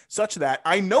weeks such that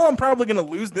I know I'm probably going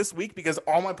to lose this week because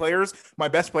all my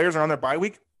best players are on their bye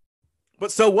week.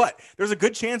 But so what? There's a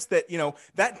good chance that,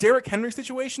 that Derrick Henry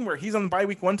situation where he's on the bye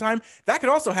week one time, that could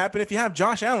also happen if you have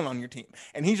Josh Allen on your team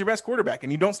and he's your best quarterback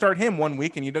and you don't start him one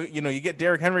week and you get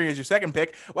Derrick Henry as your second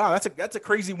pick. Wow, that's a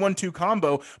crazy 1-2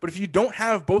 combo. But if you don't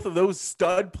have both of those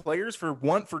stud players for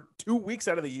 2 weeks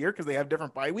out of the year because they have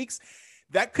different bye weeks,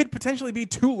 that could potentially be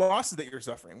 2 losses that you're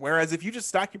suffering. Whereas if you just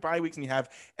stack your bye weeks and you have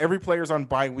every player's on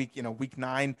bye week, week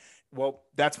 9, well,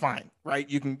 that's fine, right?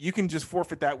 You can just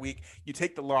forfeit that week. You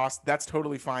take the loss. That's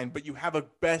totally fine. But you have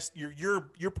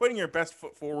you're putting your best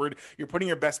foot forward. You're putting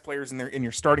your best players in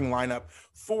your starting lineup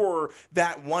for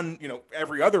that one,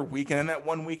 every other week. And in that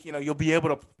one week, you'll be able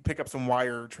to pick up some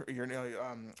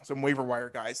some waiver wire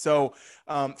guys. So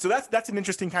that's an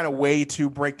interesting kind of way to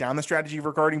break down the strategy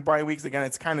regarding bye weeks. Again,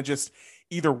 it's kind of just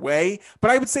either way, but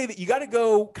I would say that you got to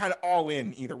go kind of all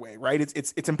in either way, right?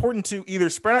 It's important to either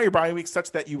spread out your bye weeks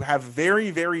such that you have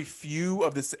very, very few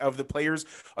of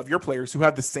your players who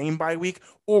have the same bye week,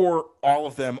 or all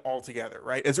of them all together,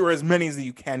 right? Or as many as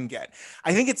you can get.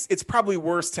 I think it's probably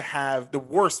worse to have the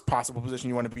worst possible position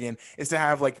you want to be in is to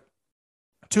have like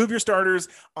 2 of your starters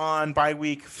on bye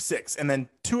week 6, and then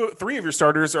 3 of your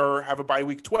starters have a bye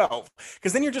week 12,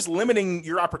 because then you're just limiting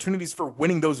your opportunities for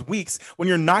winning those weeks when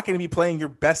you're not going to be playing your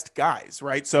best guys,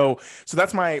 right? So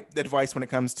that's my advice when it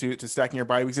comes to stacking your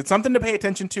bye weeks. It's something to pay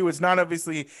attention to. It's not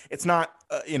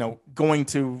going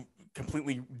to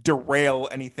completely derail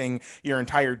your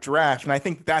entire draft. And I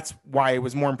think that's why it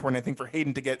was more important, I think, for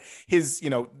Hayden to get his,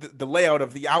 the layout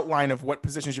of the outline of what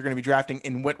positions you're going to be drafting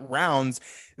in what rounds.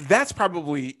 That's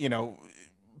probably,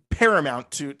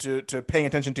 paramount to paying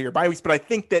attention to your bye weeks. But I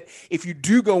think that if you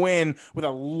do go in with a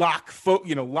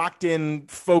locked in,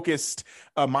 focused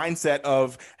mindset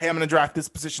of, hey, I'm going to draft this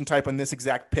position type on this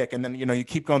exact pick, and then, you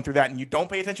keep going through that and you don't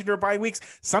pay attention to your bye weeks,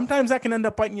 sometimes that can end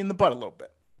up biting you in the butt a little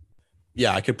bit.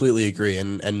 Yeah, I completely agree.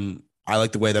 And I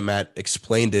like the way that Matt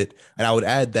explained it. And I would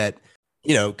add that,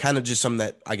 kind of just something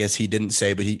that I guess he didn't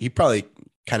say, but he probably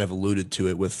kind of alluded to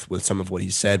it with some of what he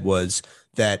said, was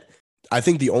that I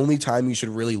think the only time you should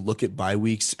really look at bye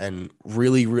weeks and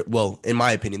really, well, in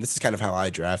my opinion, this is kind of how I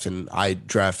draft, and I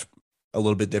draft a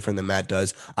little bit different than Matt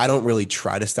does. I don't really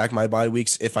try to stack my bye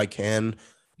weeks. If I can,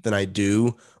 then I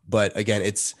do. But again,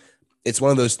 it's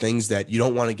one of those things that you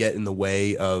don't want to get in the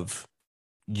way of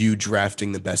you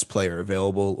drafting the best player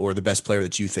available, or the best player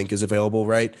that you think is available,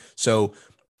 right? So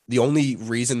the only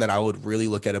reason that I would really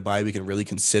look at a bye week and really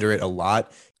consider it a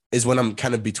lot is when I'm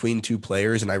kind of between 2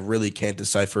 players and I really can't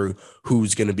decipher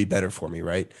who's going to be better for me,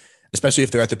 right? Especially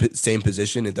if they're at the same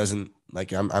position. It doesn't,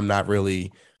 like, I'm not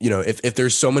really, if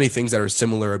there's so many things that are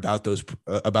similar about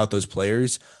those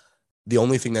players, the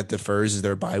only thing that differs is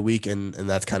their bye week, and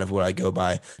that's kind of what I go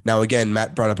by. Now, again,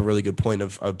 Matt brought up a really good point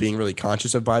of being really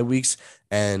conscious of bye weeks,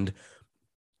 and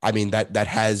I mean I bet that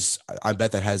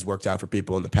has worked out for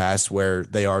people in the past where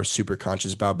they are super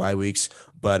conscious about bye weeks.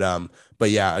 But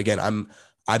yeah, again,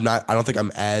 I don't think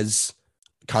I'm as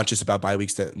conscious about bye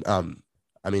weeks that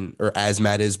or as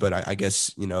Matt is, but I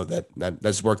guess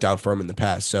that's worked out for him in the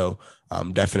past. So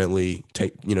definitely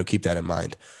keep that in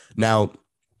mind. Now,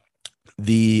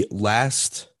 the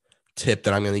last tip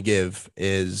that I'm going to give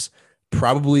is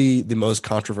probably the most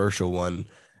controversial one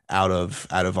out of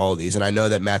all of these. And I know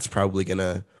that Matt's probably going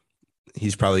to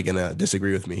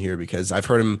disagree with me here, because I've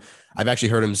actually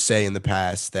heard him say in the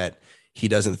past that he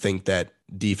doesn't think that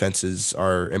defenses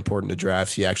are important to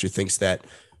drafts. He actually thinks that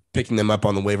picking them up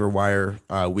on the waiver wire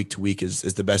week to week is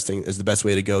the best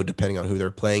way to go, depending on who they're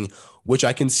playing, which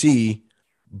I can see.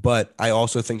 But I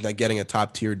also think that getting a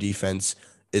top tier defense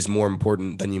is more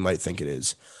important than you might think it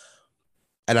is.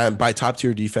 And by top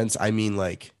tier defense, I mean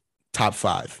like top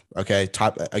 5. Okay.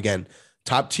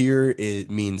 Top tier,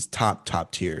 it means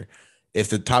top tier. If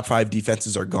the top 5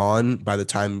 defenses are gone by the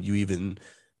time you even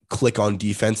click on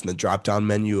defense in the drop down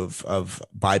menu of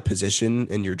by position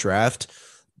in your draft,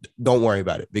 don't worry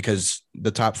about it because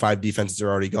the top 5 defenses are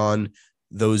already gone.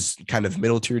 Those kind of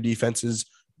middle tier defenses,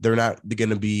 they're not going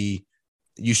to be,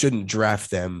 you shouldn't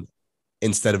draft them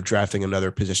instead of drafting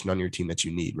another position on your team that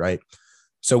you need. Right.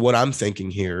 So what I'm thinking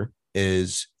here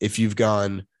is if you've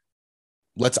gone,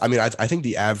 I think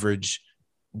the average,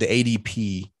 the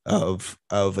ADP of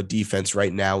a defense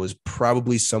right now is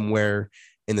probably somewhere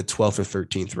in the 12th or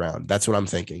 13th round. That's what I'm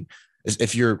thinking.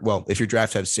 If your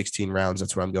draft has 16 rounds,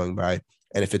 that's what I'm going by.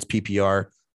 And if it's PPR,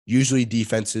 usually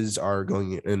defenses are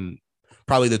going in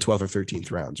probably the 12th or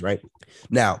 13th rounds, right?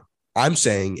 Now, I'm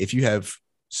saying if you have,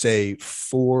 say,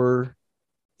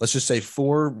 let's just say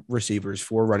 4 receivers,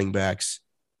 4 running backs,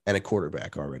 and a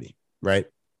quarterback already, right?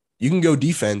 You can go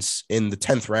defense in the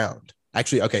 10th round.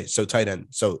 Actually, okay, so tight end.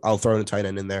 So I'll throw in a tight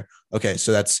end in there. Okay,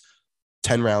 so that's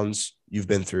 10 rounds you've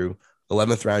been through.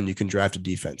 11th round, you can draft a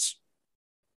defense.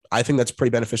 I think that's pretty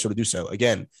beneficial to do so.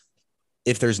 Again,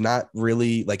 if there's not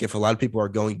really, like if a lot of people are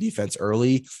going defense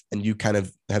early and you kind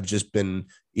of have just been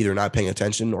either not paying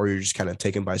attention or you're just kind of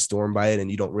taken by storm by it and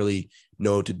you don't really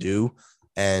know what to do,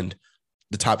 and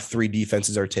the top 3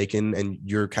 defenses are taken and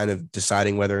you're kind of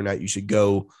deciding whether or not you should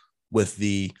go with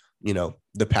the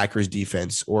Packers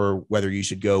defense or whether you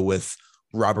should go with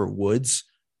Robert Woods,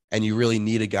 and you really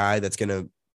need a guy that's going to,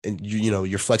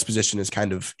 your flex position is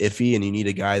kind of iffy and you need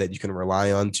a guy that you can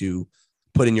rely on to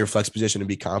put in your flex position and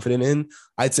be confident in,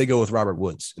 I'd say go with Robert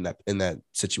Woods in that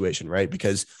situation, right?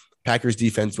 Because Packers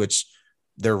defense, which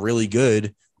they're really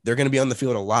good, they're going to be on the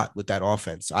field a lot with that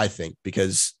offense, I think,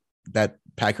 because that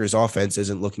Packers offense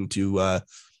isn't looking too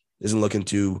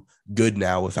good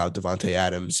now without Devontae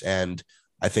Adams. And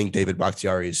I think David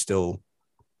Bakhtiari is still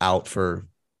out for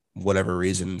whatever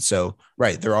reason. So,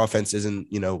 right, their offense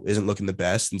isn't looking the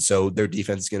best. And so their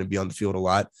defense is going to be on the field a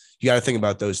lot. You got to think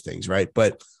about those things, right?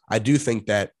 But I do think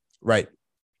that, right,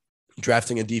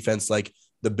 drafting a defense like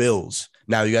the Bills.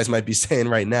 Now, you guys might be saying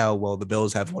right now, well, the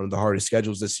Bills have one of the hardest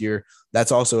schedules this year.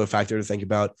 That's also a factor to think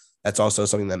about. That's also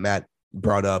something that Matt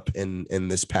brought up in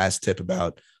this past tip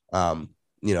about,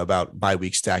 about bye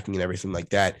week stacking and everything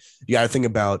like that. You got to think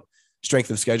about strength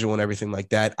of schedule and everything like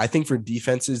that. I think for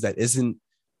defenses, that isn't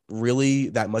really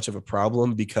that much of a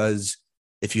problem because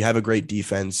if you have a great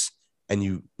defense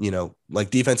and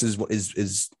defense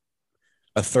is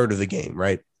a third of the game,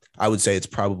 right? I would say it's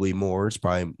probably more. It's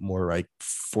probably more like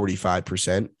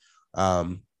 45%,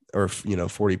 or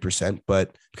 40%,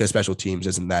 but because special teams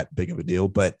isn't that big of a deal.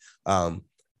 But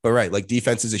right, like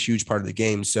defense is a huge part of the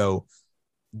game. So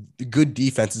good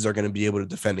defenses are going to be able to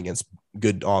defend against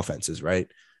good offenses,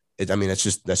 right? That's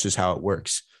just how it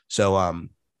works. So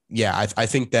I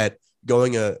think that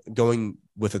going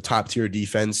with a top tier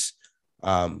defense,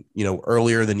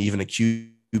 earlier than even a QB,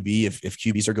 if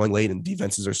QBs are going late and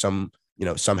defenses are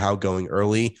somehow going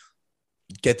early,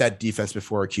 get that defense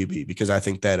before a QB, because I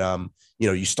think that,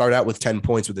 you start out with 10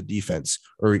 points with a defense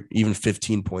or even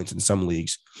 15 points in some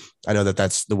leagues. I know that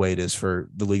that's the way it is for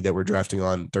the league that we're drafting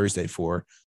on Thursday for.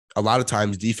 A lot of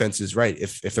times defense is right.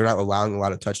 If they're not allowing a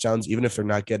lot of touchdowns, even if they're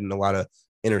not getting a lot of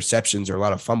interceptions or a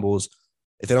lot of fumbles,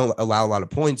 if they don't allow a lot of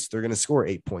points, they're going to score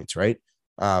 8 points, right?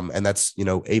 And that's,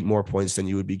 8 more points than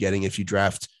you would be getting if you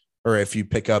draft or if you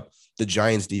pick up the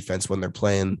Giants defense when they're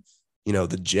playing,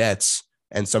 the Jets,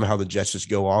 and somehow the Jets just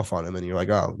go off on them and you're like,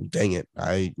 oh, dang it.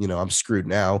 I'm screwed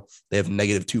now. They have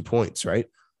 -2 points, right?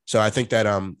 So I think that,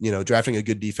 drafting a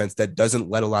good defense that doesn't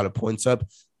let a lot of points up,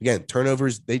 again,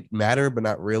 turnovers, they matter, but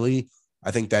not really.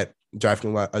 I think that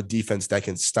drafting a defense that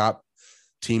can stop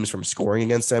teams from scoring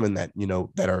against them and that,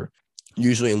 that are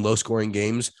usually in low scoring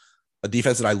games. A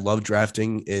defense that I love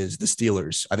drafting is the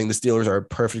Steelers. I think the Steelers are a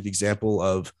perfect example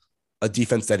of a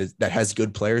defense that has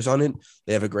good players on it.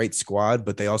 They have a great squad,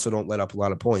 but they also don't let up a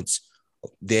lot of points.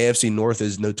 The AFC North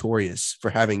is notorious for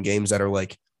having games that are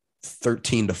like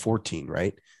 13-14,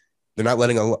 right? They're not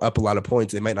letting up a lot of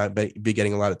points. They might not be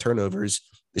getting a lot of turnovers.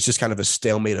 It's just kind of a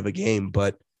stalemate of a game,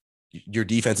 but your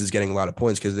defense is getting a lot of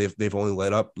points because they've only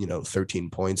let up, 13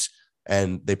 points,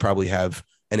 and they probably have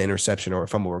an interception or a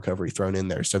fumble recovery thrown in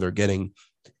there. So they're getting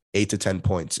 8 to 10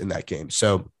 points in that game.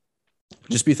 So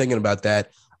just be thinking about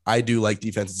that. I do like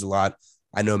defenses a lot.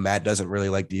 I know Matt doesn't really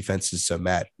like defenses. So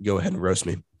Matt, go ahead and roast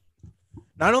me.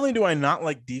 Not only do I not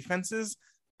like defenses,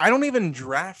 I don't even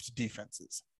draft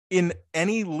defenses in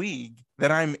any league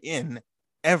that I'm in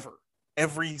ever,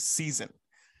 every season.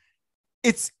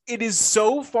 It is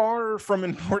so far from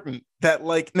important that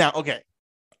now, okay,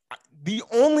 the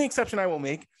only exception I will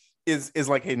make is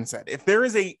like Hayden said, if there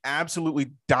is a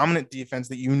absolutely dominant defense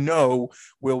that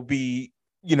will be,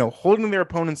 holding their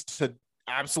opponents to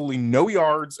absolutely no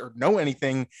yards or no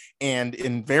anything, and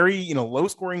in very, low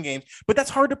scoring games, but that's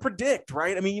hard to predict,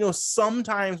 right? I mean,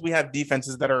 sometimes we have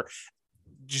defenses that are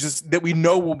just that we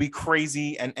know will be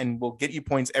crazy and will get you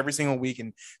points every single week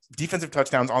and defensive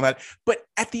touchdowns, all that. But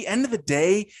at the end of the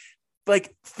day,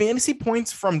 like, fantasy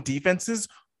points from defenses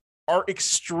are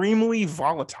extremely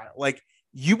volatile. Like,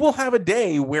 you will have a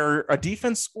day where a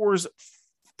defense scores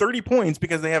 30 points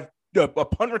because they have a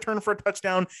punt return for a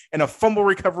touchdown and a fumble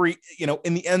recovery,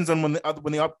 in the end zone when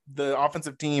the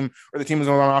offensive team or the team is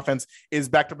on offense is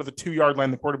backed up to the 2-yard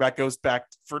line. The quarterback goes back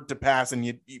to pass and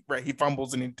he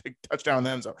fumbles and he takes a touchdown in the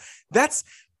end zone. That's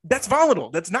volatile.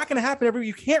 That's not going to happen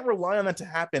you can't rely on that to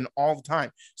happen all the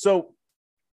time. So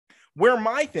where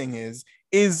my thing is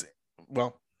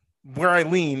where I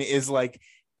lean is like,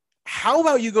 how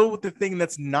about you go with the thing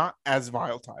that's not as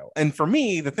volatile? And for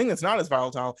me, the thing that's not as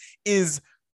volatile is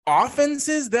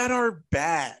offenses that are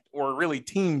bad, or really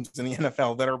teams in the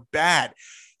NFL that are bad.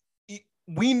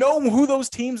 We know who those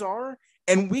teams are,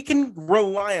 and we can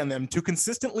rely on them to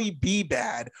consistently be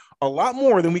bad a lot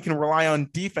more than we can rely on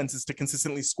defenses to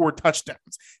consistently score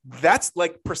touchdowns. That's,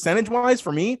 like, percentage wise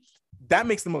for me, that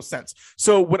makes the most sense.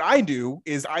 So what I do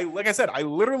is I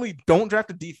literally don't draft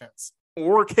a defense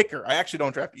or kicker. I actually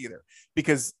don't draft either,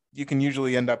 because you can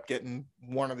usually end up getting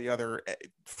one or the other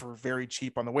for very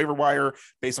cheap on the waiver wire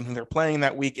based on who they're playing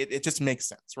that week. It just makes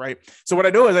sense, right? So what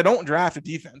I do is I don't draft a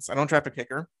defense. I don't draft a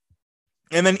kicker.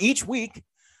 And then each week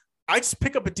I just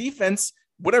pick up a defense,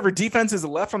 whatever defense is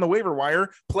left on the waiver wire,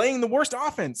 playing the worst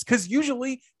offense. Because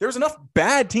usually there's enough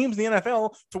bad teams in the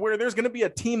NFL to where there's going to be a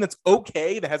team that's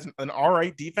okay, that has an all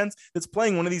right defense, that's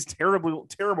playing one of these terrible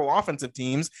offensive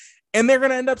teams, and they're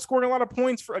going to end up scoring a lot of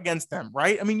points against them,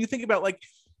 right? I mean, you think about, like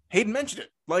Hayden mentioned it,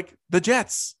 like the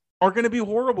Jets are going to be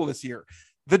horrible this year.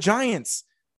 The Giants,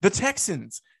 the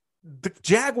Texans, the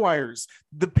Jaguars,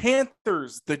 the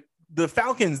Panthers, the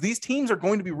Falcons, these teams are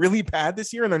going to be really bad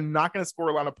this year, and they're not going to score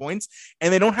a lot of points,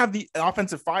 and they don't have the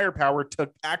offensive firepower to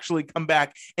actually come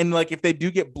back and, like, if they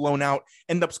do get blown out,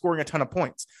 end up scoring a ton of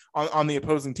points on the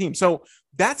opposing team. So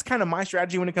that's kind of my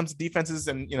strategy when it comes to defenses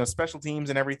and, special teams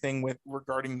and everything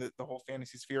regarding the whole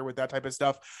fantasy sphere with that type of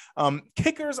stuff.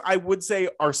 Kickers, I would say,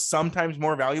 are sometimes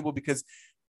more valuable because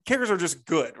kickers are just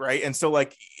good, right? And so,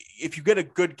 like, if you get a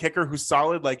good kicker who's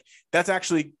solid, like, that's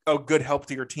actually a good help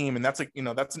to your team, and that's, like,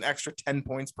 that's an extra 10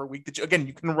 points per week that you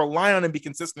can rely on and be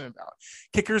consistent about.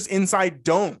 Kickers inside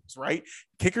domes, right?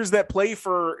 Kickers that play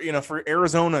for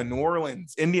Arizona, New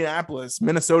Orleans, Indianapolis,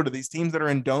 Minnesota, these teams that are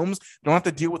in domes don't have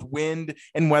to deal with wind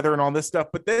and weather and all this stuff.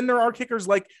 But then there are kickers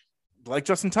like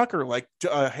Justin Tucker, like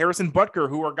Harrison Butker,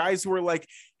 who are guys who are like,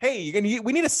 hey,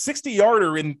 we need a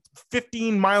 60-yarder in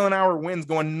 15-mile-an-hour winds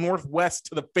going northwest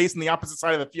to the face on the opposite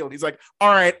side of the field. He's like,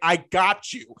 all right, I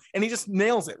got you. And he just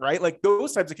nails it, right? Like,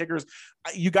 those types of kickers,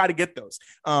 you got to get those.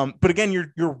 But again,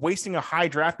 you're wasting a high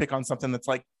draft pick on something that's,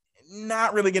 like,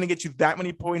 not really going to get you that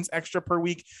many points extra per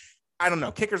week. I don't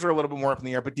know. Kickers are a little bit more up in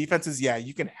the air, but defenses, yeah,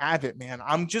 you can have it, man.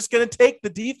 I'm just going to take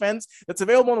the defense that's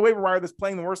available on the waiver wire that's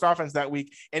playing the worst offense that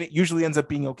week, and it usually ends up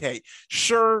being okay.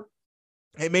 Sure,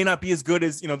 it may not be as good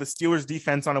as, the Steelers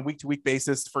defense on a week-to-week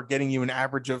basis for getting you an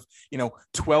average of,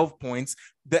 12 points.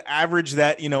 The average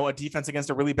that, a defense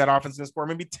against a really bad offense can score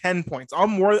maybe 10 points.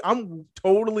 I'm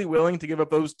totally willing to give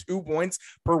up those 2 points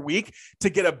per week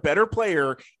to get a better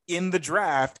player in the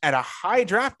draft at a high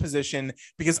draft position,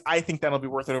 because I think that'll be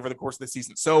worth it over the course of the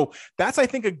season. So that's, I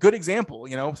think, a good example,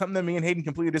 something that me and Hayden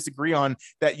completely disagree on,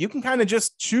 that you can kind of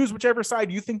just choose whichever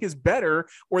side you think is better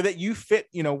or that you fit,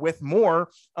 with more,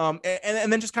 and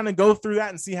then just kind of go through that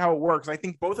and see how it works. I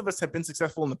think both of us have been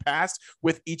successful in the past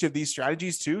with each of these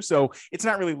strategies too. So it's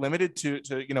not really limited to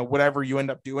whatever you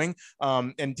end up doing.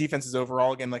 And defenses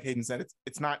overall, again, like Hayden said,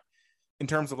 it's not, in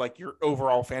terms of, like, your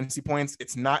overall fantasy points,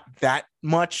 it's not that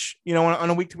much, on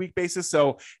a week-to-week basis.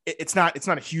 So it's not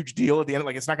a huge deal at the end.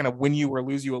 Like, it's not going to win you or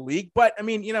lose you a league. But I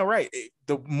mean, right.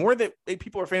 The more that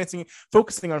people are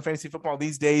focusing on fantasy football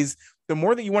these days, the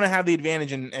more that you want to have the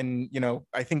advantage. And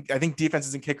I think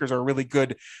defenses and kickers are a really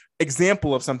good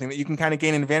example of something that you can kind of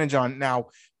gain an advantage on. Now,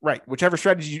 right, whichever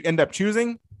strategy you end up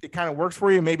choosing, it kind of works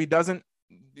for you, maybe doesn't.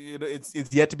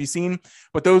 It's yet to be seen,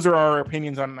 but those are our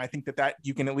opinions on it. And I think that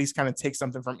you can at least kind of take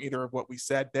something from either of what we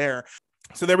said there.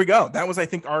 So there we go. That was, I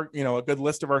think, our, a good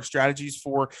list of our strategies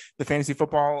for the fantasy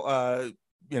football,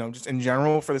 just in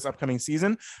general for this upcoming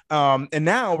season. And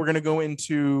now we're going to go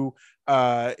into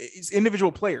it's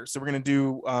individual players. So we're going to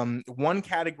do one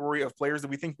category of players that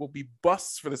we think will be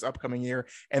busts for this upcoming year.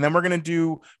 And then we're going to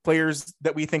do players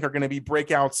that we think are going to be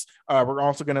breakouts. We're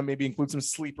also going to maybe include some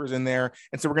sleepers in there.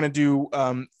 And so we're going to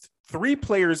do 3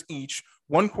 players each,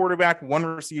 1 quarterback, 1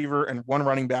 receiver, and 1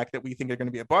 running back that we think are going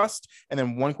to be a bust, and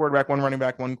then 1 quarterback, 1 running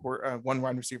back, 1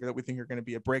 wide receiver that we think are going to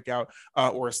be a breakout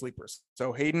or a sleeper.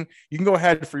 So Hayden, you can go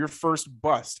ahead for your first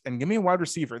bust and give me a wide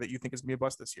receiver that you think is going to be a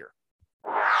bust this year.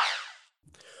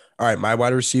 All right, my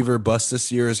wide receiver bust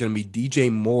this year is going to be DJ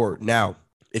Moore. Now,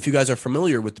 if you guys are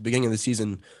familiar with the beginning of the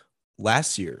season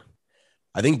last year,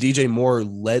 I think DJ Moore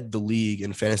led the league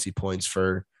in fantasy points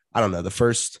for, I don't know, the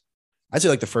first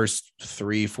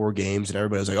 3-4 games, and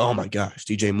everybody was like, oh my gosh,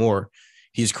 DJ Moore,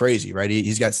 he's crazy, right?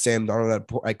 He's got Sam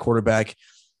Darnold at quarterback.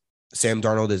 Sam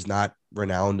Darnold is not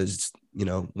renowned as,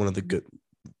 one of the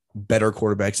better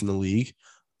quarterbacks in the league,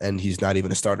 and he's not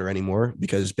even a starter anymore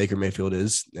because Baker Mayfield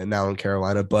is, and now in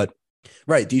Carolina. But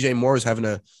right, DJ Moore is having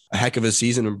a heck of a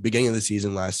season, beginning of the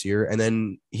season last year, and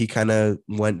then he kind of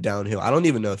went downhill. I don't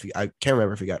even know I can't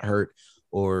remember if he got hurt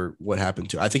or what happened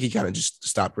to. I think he kind of just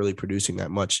stopped really producing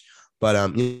that much.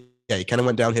 But he kind of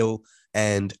went downhill,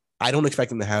 and I don't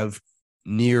expect him to have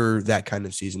near that kind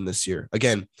of season this year.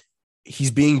 Again, he's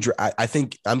being. I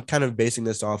think I'm kind of basing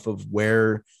this off of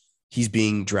where he's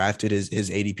being drafted, his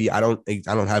ADP. I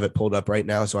don't have it pulled up right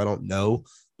now, so I don't know.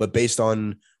 But based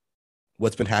on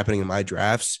what's been happening in my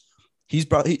drafts,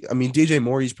 DJ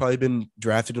Moore, he's probably been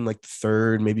drafted in like the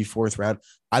 3rd, maybe 4th round.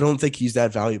 I don't think he's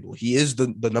that valuable. He is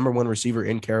the number 1 receiver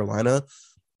in Carolina.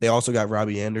 They also got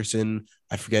Robbie Anderson.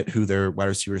 I forget who their wide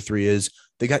receiver 3 is.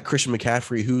 They got Christian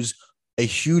McCaffrey, who's a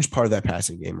huge part of that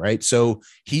passing game, right? So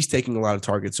he's taking a lot of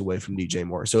targets away from DJ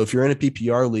Moore. So if you're in a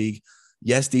PPR league,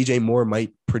 yes, DJ Moore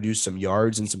might produce some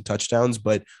yards and some touchdowns,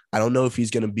 but I don't know if he's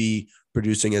going to be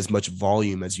producing as much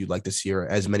volume as you'd like to see, or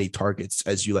as many targets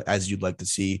as you'd like to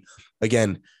see.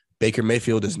 Again, Baker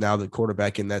Mayfield is now the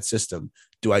quarterback in that system.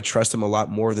 Do I trust him a lot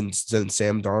more than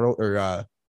Sam Darnold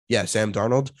Sam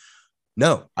Darnold?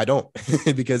 No, I don't,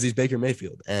 because he's Baker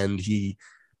Mayfield, and he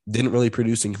didn't really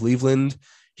produce in Cleveland.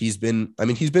 He's been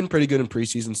pretty good in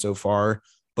preseason so far,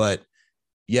 but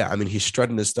yeah, he's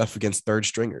strutting his stuff against 3rd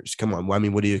stringers. Come on.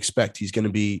 What do you expect? He's going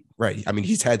to be right.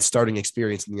 He's had starting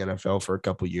experience in the NFL for a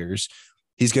couple of years.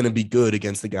 He's going to be good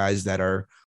against the guys that are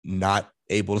not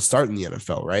able to start in the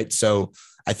NFL, right? So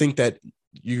I think that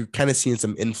you're kind of seeing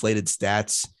some inflated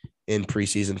stats in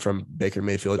preseason from Baker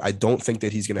Mayfield. I don't think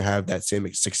that he's going to have that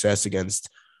same success against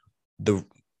the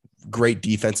great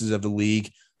defenses of the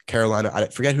league. Carolina, I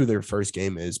forget who their first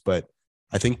game is, but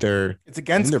I think it's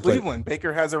against Cleveland.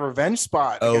 Baker has a revenge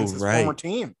spot against his former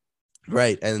team.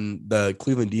 Right. And the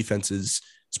Cleveland defense is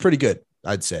pretty good,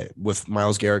 I'd say. With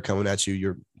Myles Garrett coming at you,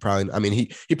 you're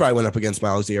probably, he probably went up against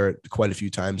Myles Garrett quite a few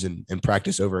times in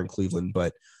practice over in Cleveland,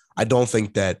 but I don't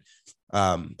think that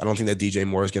DJ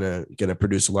Moore is gonna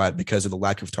produce a lot because of the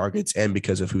lack of targets and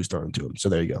because of who's throwing to him. So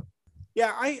there you go.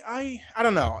 Yeah, I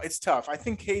don't know. It's tough. I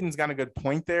think Hayden's got a good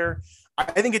point there.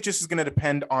 I think it just is going to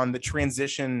depend on the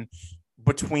transition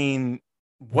between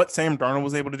what Sam Darnold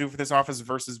was able to do for this offense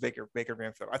versus Baker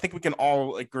Mayfield. I think we can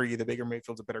all agree that Baker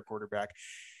Mayfield's a better quarterback.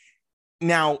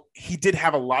 Now, he did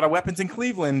have a lot of weapons in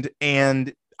Cleveland,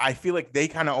 and I feel like they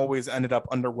kind of always ended up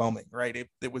underwhelming, right?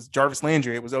 It was Jarvis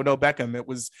Landry, it was Odell Beckham, it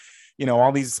was,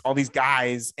 all these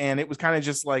guys, and it was kind of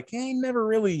just like, hey, he never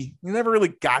really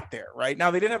got there, right? Now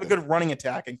they did have a good running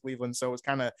attack in Cleveland, so it was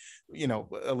kind of,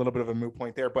 a little bit of a moot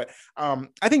point there. But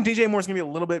I think DJ Moore's gonna be a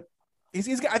little bit. I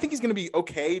think he's going to be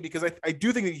okay, because I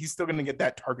do think that he's still going to get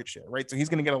that target share, right? So he's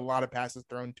going to get a lot of passes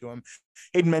thrown to him.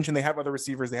 Hayden mentioned they have other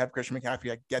receivers. They have Christian McCaffrey.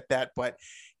 I get that, but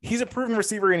he's a proven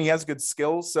receiver and he has good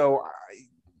skills. So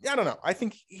I don't know. I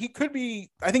think he could be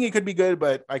good,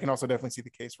 but I can also definitely see the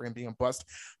case for him being a bust.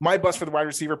 My bust for the wide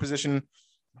receiver position,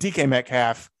 DK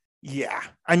Metcalf. Yeah.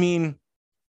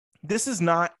 This is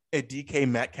not a DK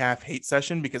Metcalf hate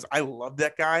session, because I love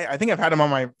that guy. I think I've had him on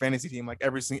my fantasy team like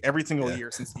every single year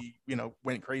since he,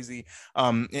 went crazy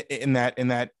in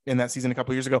that season a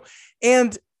couple of years ago.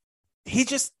 And he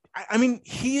just,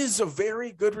 he is a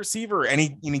very good receiver, and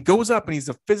he goes up and he's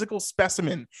a physical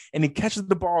specimen, and he catches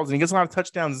the balls and he gets a lot of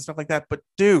touchdowns and stuff like that. But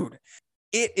dude,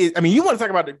 it is, you want to talk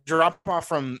about a drop off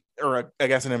from, or I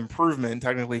guess an improvement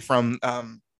technically from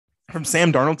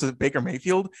Sam Darnold to Baker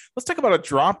Mayfield. Let's talk about a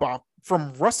drop off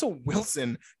from Russell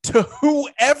Wilson to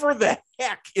whoever the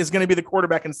heck is going to be the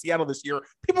quarterback in Seattle this year.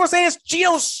 People are saying it's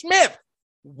Geno Smith.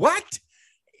 What?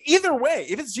 Either way,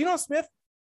 if it's Geno Smith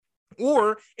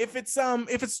or if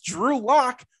it's Drew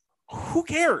Lock, who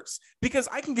cares? Because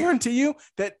I can guarantee you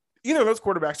that either of those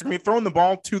quarterbacks are going to be throwing the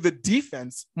ball to the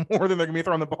defense more than they're going to be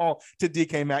throwing the ball to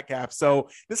DK Metcalf. So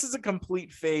this is a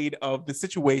complete fade of the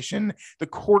situation, the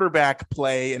quarterback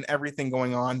play, and everything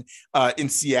going on in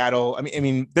Seattle. I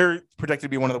mean, they're projected to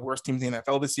be one of the worst teams in the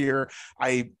NFL this year.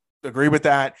 I agree with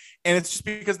that. And it's just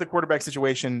because the quarterback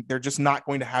situation, they're just not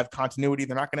going to have continuity.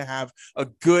 They're not going to have a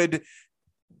good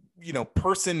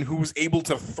person who's able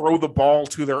to throw the ball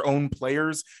to their own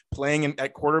players playing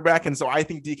at quarterback. And so I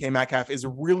think DK Metcalf is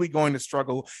really going to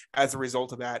struggle as a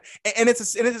result of that. And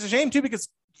it's a shame too, because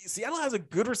Seattle has a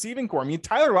good receiving core. I mean,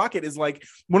 Tyler Lockett is like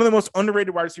one of the most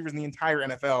underrated wide receivers in the entire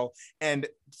NFL. And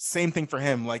same thing for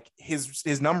him. Like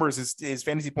his numbers, his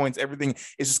fantasy points, everything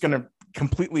is just going to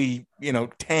completely,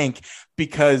 tank,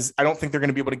 because I don't think they're going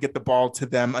to be able to get the ball to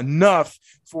them enough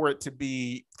for it to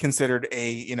be considered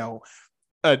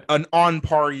an on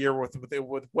par year with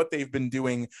what they've been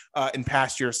doing in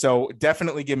past years. So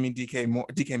definitely give me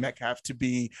DK Metcalf to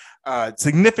be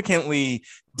significantly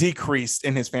decreased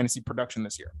in his fantasy production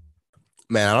this year.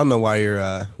 Man, I don't know why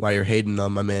you're hating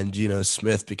on my man Geno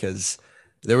Smith, because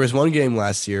there was one game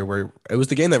last year where it was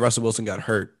the game that Russell Wilson got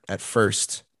hurt at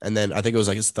first, and then I think it was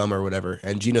like his thumb or whatever,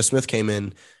 and Geno Smith came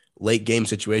in late game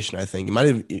situation. I think it might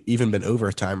have even been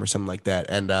overtime or something like that,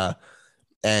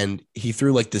 and he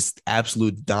threw like this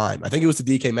absolute dime. I think it was to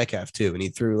DK Metcalf too. And he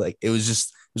threw it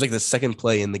was like the second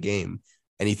play in the game.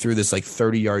 And he threw this like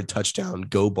 30-yard touchdown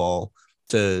go ball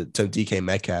to DK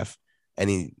Metcalf. And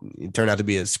he turned out to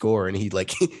be a score. And he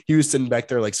was sitting back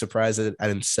there like surprised at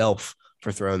himself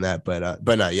for throwing that.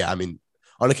 But no, yeah, I mean,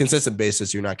 on a consistent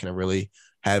basis, you're not going to really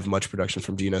have much production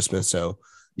from Geno Smith. So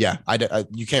yeah,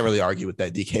 you can't really argue with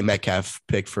that DK Metcalf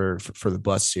pick for the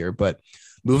bus here. But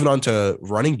moving on to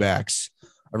running backs.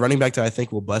 A running back that I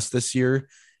think will bust this year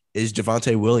is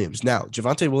Javonte Williams. Now,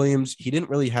 Javonte Williams, he didn't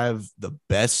really have the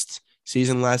best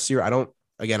season last year. I don't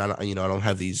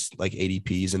have these like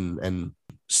ADPs and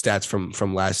stats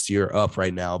from last year up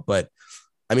right now, but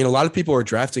I mean, a lot of people are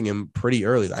drafting him pretty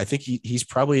early. I think he's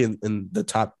probably in the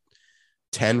top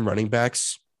 10 running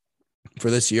backs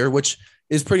for this year, which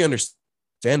is pretty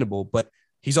understandable, but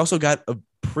he's also got a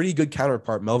pretty good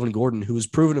counterpart, Melvin Gordon, who has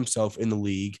proven himself in the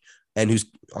league and who's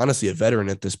honestly a veteran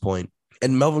at this point.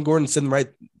 And Melvin Gordon sitting right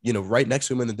next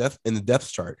to him in the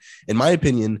depth chart. In my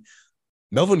opinion,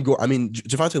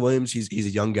 Javonte Williams, he's a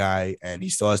young guy and he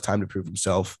still has time to prove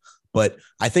himself. But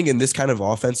I think in this kind of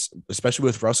offense, especially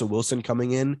with Russell Wilson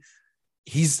coming in,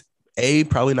 he's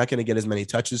probably not going to get as many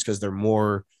touches because they're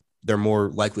more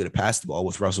likely to pass the ball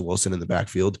with Russell Wilson in the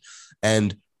backfield.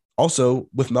 And also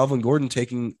with Melvin Gordon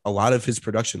taking a lot of his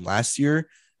production last year,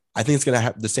 I think it's going to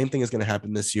happen. The same thing is going to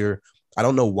happen this year. I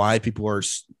don't know why people are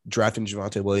drafting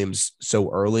Javonte Williams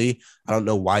so early. I don't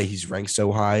know why he's ranked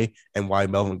so high and why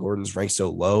Melvin Gordon's ranked so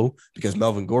low, because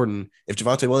Melvin Gordon, if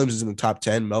Javonte Williams is in the top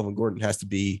 10, Melvin Gordon has to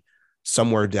be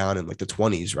somewhere down in like the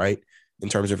 20s, right? In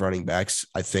terms of running backs,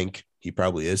 I think he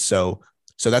probably is. So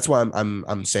that's why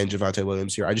I'm saying Javonte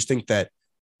Williams here. I just think that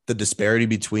the disparity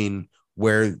between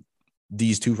where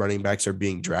these two running backs are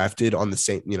being drafted on the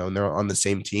same, and they're on the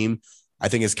same team, I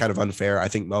think it's kind of unfair. I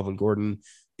think Melvin Gordon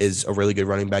is a really good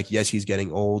running back. Yes, he's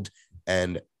getting old.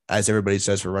 And as everybody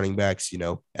says for running backs,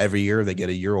 every year they get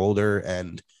a year older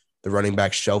and the running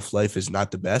back shelf life is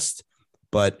not the best.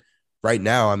 But right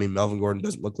now, I mean, Melvin Gordon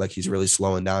doesn't look like he's really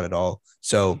slowing down at all.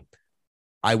 So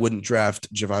I wouldn't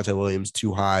draft Javonte Williams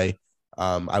too high.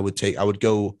 I would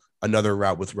go another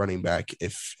route with running back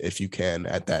if you can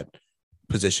at that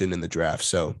position in the draft.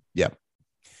 So, yeah.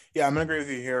 Yeah, I'm gonna agree with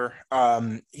you here.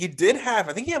 He did have,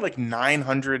 I think he had like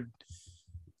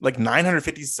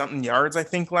 950 something yards, I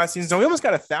think, last season. So he almost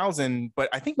got 1,000, but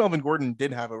I think Melvin Gordon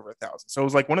did have over 1,000. So it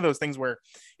was like one of those things where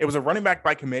it was a running back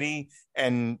by committee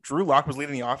and Drew Lock was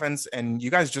leading the offense. And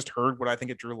you guys just heard what I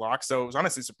think of Drew Lock. So it was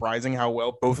honestly surprising how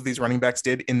well both of these running backs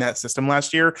did in that system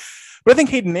last year. But I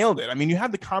think Hayden nailed it. I mean, you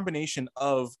have the combination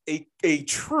of a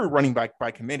true running back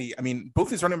by committee. I mean, both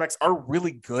these running backs are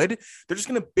really good. They're just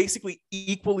going to basically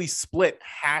equally split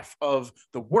half of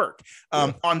the work.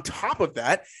 On top of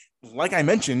that, like I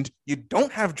mentioned, you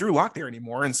don't have Drew Lock there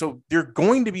anymore. And so they're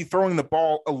going to be throwing the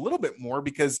ball a little bit more,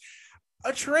 because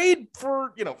a trade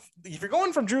for, if you're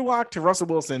going from Drew Lock to Russell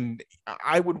Wilson,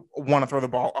 I would want to throw the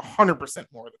ball 100%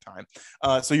 more of the time.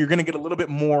 So you're going to get a little bit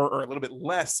more or a little bit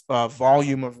less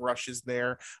volume of rushes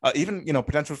there, even,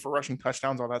 potential for rushing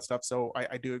touchdowns, all that stuff. So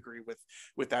I do agree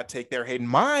with that take there, Hayden.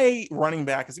 My running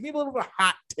back is going to be a little bit of a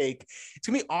hot take. It's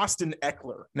going to be Austin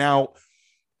Eckler. Now,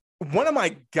 one of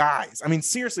my guys, I mean,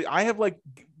 seriously, I have like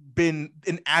been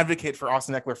an advocate for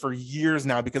Austin Ekeler for years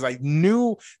now because I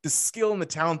knew the skill and the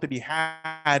talent that he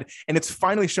had, and it's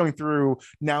finally showing through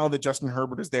now that Justin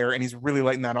Herbert is there and he's really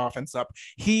lighting that offense up.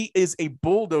 He is a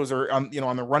bulldozer on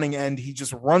the running end. He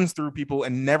just runs through people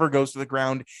and never goes to the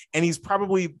ground, and he's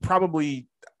probably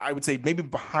I would say maybe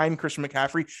behind Christian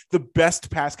McCaffrey, the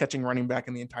best pass catching running back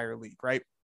in the entire league, right?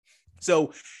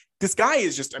 So this guy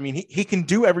is just, I mean, he can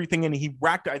do everything, and he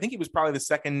racked, I think he was probably the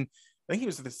second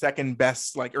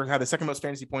best, or had the second most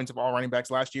fantasy points of all running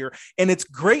backs last year. And it's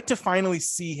great to finally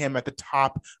see him at the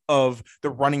top of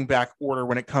the running back order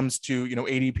when it comes to,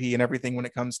 ADP and everything when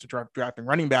it comes to drafting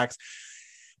running backs.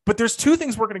 But there's two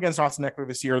things working against Austin Ekeler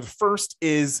this year. The first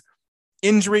is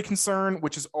injury concern,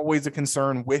 which is always a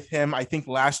concern with him. I think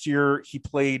last year he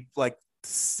played like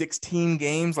 16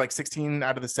 games, like 16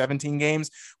 out of the 17 games,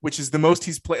 which is the most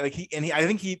he's played. I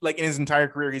think he in his entire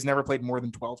career, he's never played more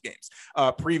than 12 games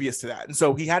previous to that. And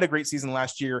so he had a great season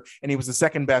last year, and he was the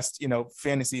second best,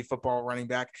 fantasy football running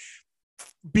back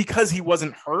because he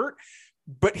wasn't hurt.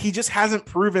 But he just hasn't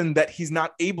proven that he's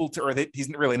not able to, or that he's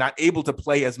really not able to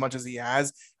play as much as he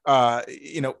has,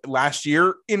 last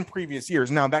year in previous years.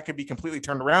 Now that could be completely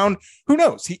turned around. Who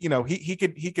knows? He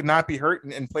could not be hurt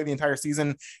and play the entire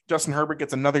season. Justin Herbert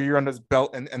gets another year under his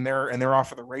belt, and they're off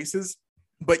for the races.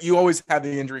 But you always have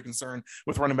the injury concern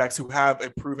with running backs who have a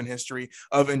proven history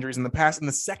of injuries in the past. And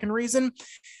the second reason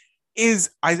is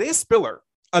Isaiah Spiller,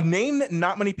 a name that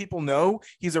not many people know.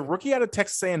 He's a rookie out of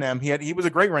Texas A&M. He was a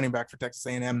great running back for Texas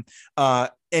A&M.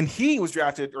 And he was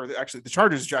drafted, or actually the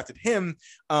Chargers drafted him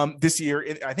this year.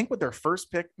 I think with their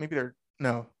first pick,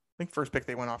 first pick,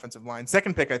 they went offensive line,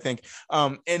 second pick, I think.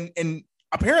 And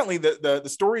apparently the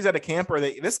stories out of camp are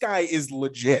that this guy is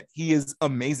legit. He is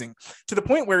amazing to the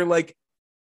point where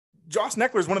Josh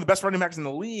Ekeler is one of the best running backs in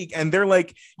the league. And they're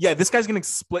like, yeah, this guy's going to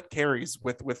split carries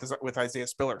with Isaiah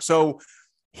Spiller. So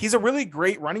he's a really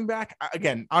great running back.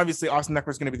 Again, obviously Austin Ekeler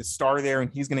is going to be the star there, and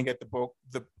he's going to get the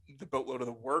boatload of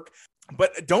the work.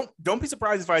 But don't be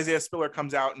surprised if Isaiah Spiller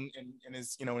comes out and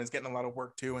is is getting a lot of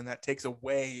work too, and that takes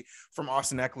away from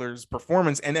Austin Ekeler's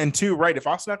performance. And two, right, if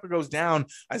Austin Ekeler goes down,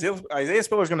 Isaiah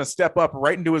Spiller is going to step up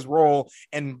right into his role.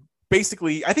 And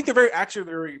basically, I think they're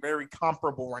very, very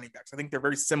comparable running backs. I think they're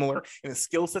very similar in the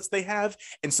skill sets they have.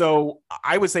 And so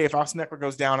I would say if Austin Ekeler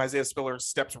goes down, Isaiah Spiller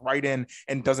steps right in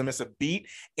and doesn't miss a beat.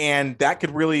 And that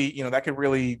could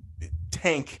really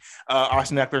tank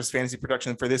Austin Ekeler's fantasy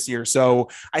production for this year. So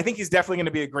I think he's definitely going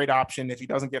to be a great option if he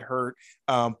doesn't get hurt.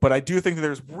 But I do think that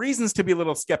there's reasons to be a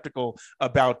little skeptical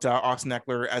about Austin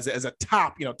Ekeler as a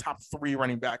top 3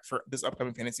 running back for this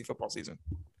upcoming fantasy football season.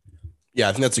 Yeah,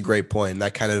 I think that's a great point.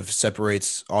 That kind of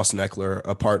separates Austin Ekeler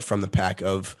apart from the pack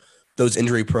of those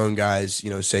injury-prone guys,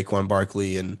 Saquon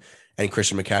Barkley and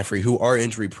Christian McCaffrey, who are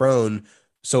injury-prone.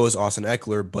 So is Austin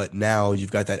Ekeler, but now you've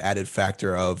got that added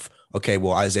factor of, okay,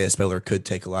 well, Isaiah Spiller could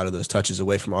take a lot of those touches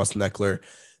away from Austin Ekeler.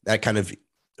 That kind of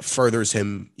furthers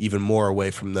him even more away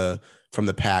from the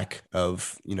pack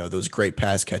of, those great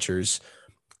pass catchers,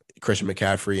 Christian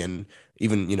McCaffrey, and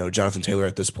even, Jonathan Taylor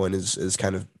at this point is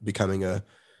kind of becoming a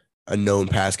known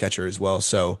pass catcher as well.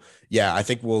 So yeah, I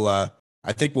think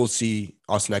we'll see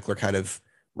Austin Ekeler kind of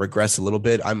regress a little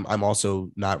bit. I'm also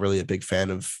not really a big fan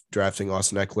of drafting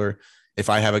Austin Ekeler. If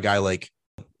I have a guy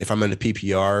if I'm in a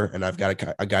PPR and I've got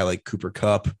a guy like Cooper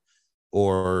Kupp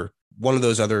or one of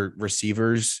those other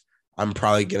receivers, I'm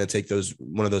probably going to take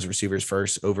one of those receivers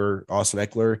first over Austin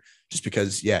Ekeler, just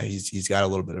because, yeah, he's got a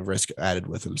little bit of risk added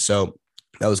with him. So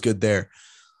that was good there.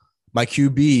 My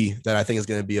QB that I think is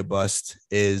going to be a bust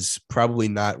is probably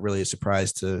not really a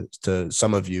surprise to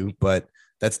some of you, but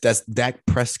that's Dak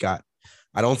Prescott.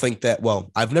 I don't think that,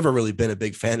 I've never really been a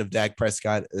big fan of Dak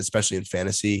Prescott, especially in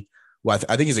fantasy. Well,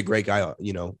 I think he's a great guy,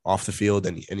 off the field,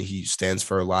 and he stands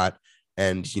for a lot.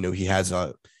 And, he has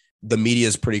the media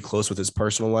is pretty close with his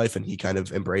personal life, and he kind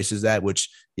of embraces that, which,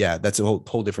 yeah, that's a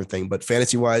whole different thing. But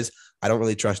fantasy wise, I don't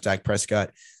really trust Dak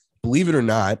Prescott. Believe it or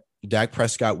not, Dak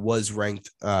Prescott was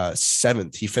ranked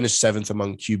 7th. He finished 7th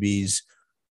among QBs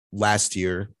last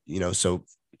year, so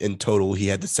in total, he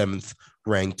had the 7th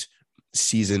ranked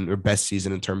season or best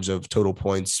season in terms of total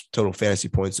fantasy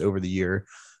points over the year.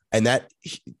 And that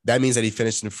means that he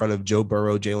finished in front of Joe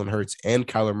Burrow, Jalen Hurts, and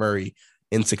Kyler Murray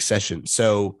in succession.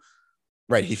 So,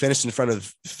 right, he finished in front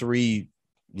of 3,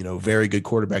 very good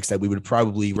quarterbacks that we would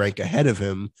probably rank ahead of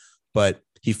him, but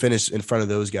he finished in front of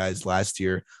those guys last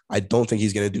year. I don't think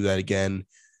he's going to do that again.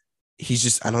 He's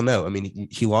just, I don't know. I mean,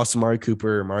 he lost to Amari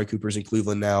Cooper. Amari Cooper's in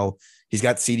Cleveland now. He's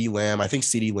got CeeDee Lamb. I think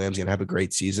CeeDee Lamb's going to have a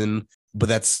great season, but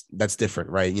that's different,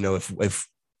 right? If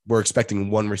we're expecting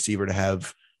one receiver to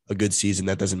have a good season,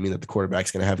 that doesn't mean that the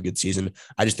quarterback's going to have a good season.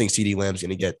 I just think CeeDee Lamb's going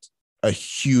to get a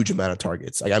huge amount of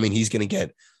targets. Like, I mean, he's going to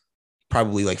get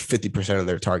probably like 50% of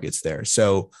their targets there.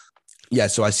 So yeah,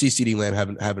 so I see CeeDee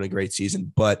Lamb having a great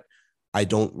season, but I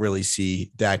don't really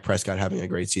see Dak Prescott having a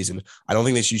great season. I don't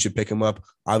think that you should pick him up.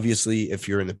 Obviously, if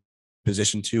you're in the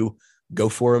position to, go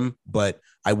for him, but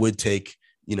I would take,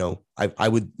 I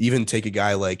would even take a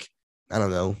guy like, I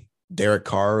don't know, Derek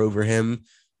Carr over him,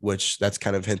 which that's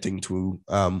kind of hinting to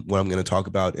what I'm going to talk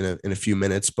about in a few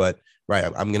minutes. But right,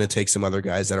 I'm going to take some other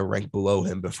guys that are ranked below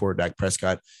him before Dak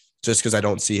Prescott, just because I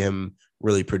don't see him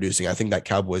really producing. I think that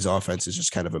Cowboys offense is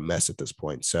just kind of a mess at this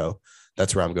point. So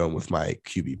that's where I'm going with my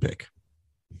QB pick.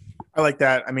 I like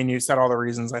that. I mean, you said all the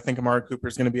reasons. I think Amari Cooper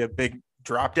is going to be a big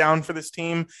drop down for this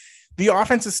team. The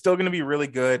offense is still going to be really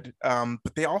good,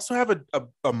 but they also have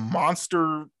a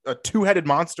monster, a two-headed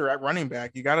monster at running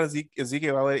back. You got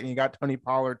Ezekiel Elliott and you got Tony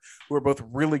Pollard, who are both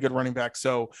really good running backs.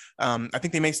 So I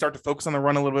think they may start to focus on the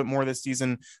run a little bit more this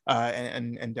season,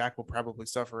 and Dak will probably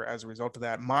suffer as a result of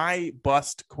that. My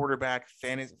bust quarterback,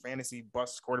 fantasy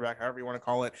bust quarterback, however you want to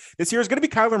call it, this year is going to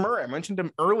be Kyler Murray. I mentioned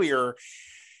him earlier.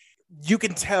 You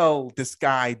can tell this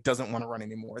guy doesn't want to run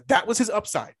anymore. That was his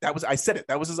upside. I said it.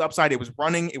 That was his upside. It was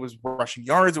running. It was rushing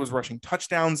yards. It was rushing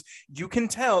touchdowns. You can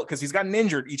tell because he's gotten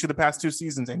injured each of the past 2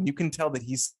 seasons, and you can tell that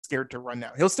he's scared to run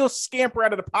now. He'll still scamper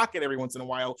out of the pocket every once in a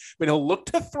while, but he'll look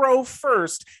to throw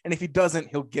first. And if he doesn't,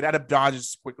 he'll get out of dodge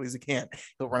as quickly as he can.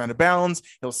 He'll run out of bounds.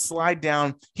 He'll slide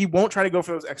down. He won't try to go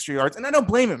for those extra yards. And I don't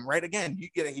blame him, right? Again,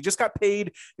 he just got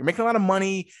paid. You're making a lot of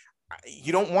money.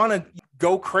 You don't want to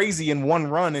go crazy in one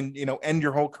run and, end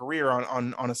your whole career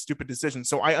on a stupid decision.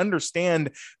 So I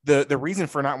understand the reason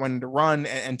for not wanting to run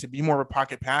and to be more of a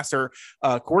pocket passer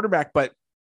quarterback, but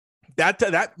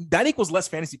that equals less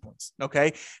fantasy points.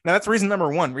 Okay. Now that's reason number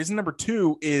 1. Reason number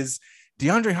 2 is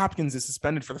DeAndre Hopkins is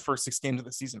suspended for the first 6 games of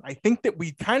the season. I think that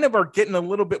we kind of are getting a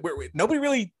little bit where nobody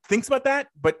really thinks about that,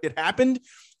 but it happened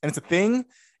and it's a thing.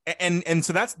 And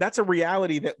so that's a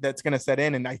reality that's going to set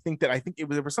in. And I think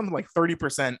there was something like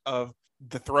 30% of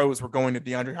the throws were going to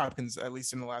DeAndre Hopkins, at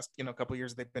least in the last, couple of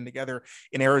years they've been together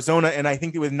in Arizona. And I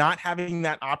think that with not having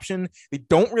that option, they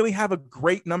don't really have a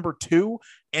great number 2.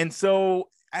 And so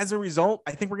as a result,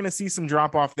 I think we're going to see some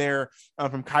drop off there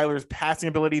from Kyler's passing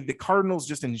ability. The Cardinals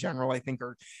just in general, I think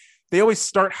they always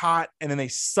start hot and then they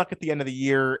suck at the end of the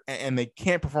year and they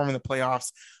can't perform in the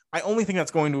playoffs. I only think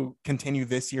that's going to continue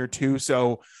this year too.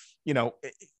 So,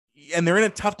 and they're in a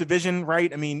tough division,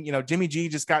 right? I mean, Jimmy G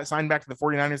just got signed back to the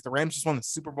 49ers. The Rams just won the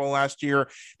Super Bowl last year.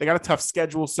 They got a tough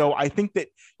schedule. So I think that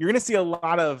you're going to see a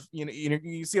lot of,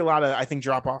 you see a lot of, I think,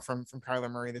 drop off from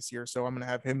Kyler Murray this year. So I'm going to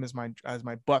have him as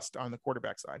my bust on the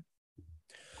quarterback side.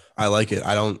 I like it.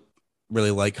 I don't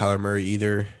really like Kyler Murray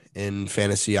either in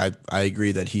fantasy. I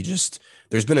agree that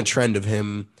there's been a trend of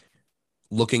him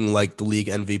looking like the league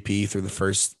MVP through the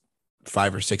first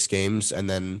 5 or 6 games, and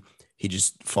then he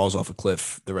just falls off a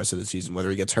cliff the rest of the season,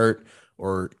 whether he gets hurt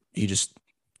or he just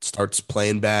starts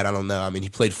playing bad. I don't know. I mean, he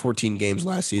played 14 games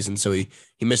last season, so he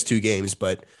missed 2 games,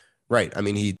 but right. I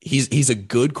mean, he's a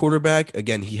good quarterback.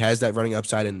 Again, he has that running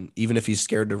upside, and even if he's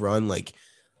scared to run, like,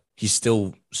 he's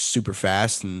still super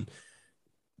fast and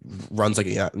runs like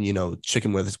a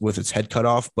chicken with its head cut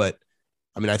off. But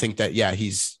I mean, I think that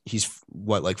he's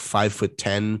what, like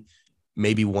 5'10",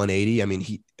 maybe 180. I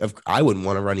mean, I wouldn't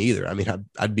want to run either. I mean,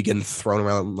 I'd be getting thrown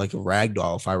around like a rag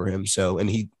doll if I were him. So, and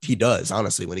he does,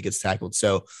 honestly, when he gets tackled.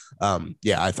 So,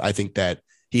 I think that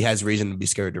he has reason to be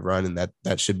scared to run, and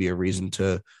that should be a reason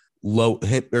to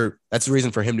that's a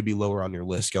reason for him to be lower on your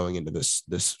list going into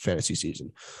this fantasy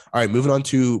season. All right, moving on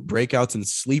to breakouts and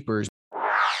sleepers.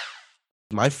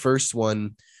 My first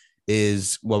one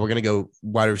is, we're going to go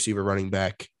wide receiver, running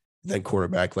back, then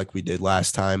quarterback, like we did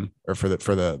last time, or for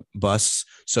the busts.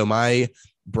 So my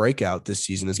breakout this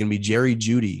season is going to be Jerry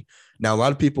Jeudy. Now, a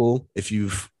lot of people, if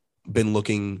you've been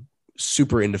looking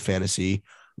super into fantasy,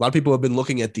 a lot of people have been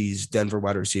looking at these Denver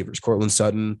wide receivers, Courtland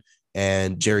Sutton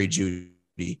and Jerry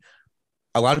Jeudy.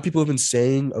 A lot of people have been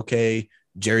saying, okay,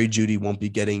 Jerry Jeudy won't be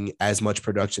getting as much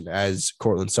production as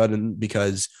Courtland Sutton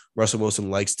because Russell Wilson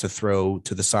likes to throw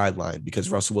to the sideline, because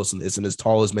Russell Wilson isn't as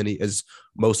tall as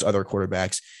most other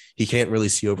quarterbacks. He can't really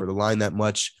see over the line that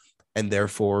much, and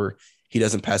therefore he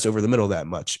doesn't pass over the middle that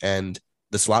much. And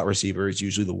the slot receiver is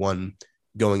usually the one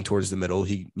going towards the middle.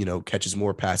 He, catches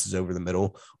more passes over the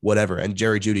middle, whatever. And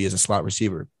Jerry Jeudy is a slot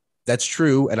receiver. That's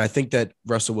true. And I think that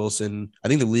Russell Wilson, I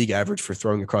think the league average for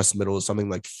throwing across the middle is something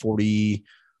like 40%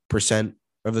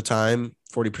 of the time.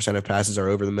 40% of passes are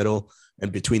over the middle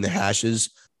and between the hashes.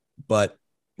 But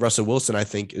Russell Wilson, I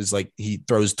think, is like, he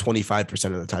throws 25%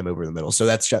 of the time over the middle. So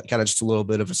that's kind of just a little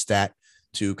bit of a stat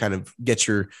to kind of get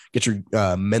your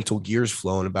mental gears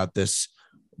flowing about this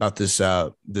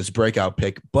this breakout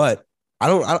pick, but I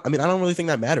mean, I don't really think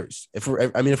that matters. If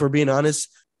we're being honest,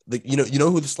 you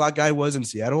know who the slot guy was in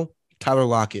Seattle? Tyler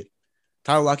Lockett.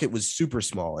 Tyler Lockett was super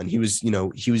small, and he was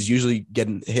usually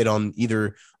getting hit on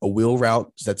either a wheel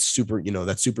route that's super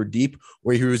deep,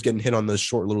 or he was getting hit on those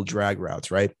short little drag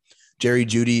routes, right? Jerry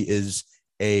Jeudy is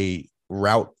a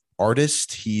route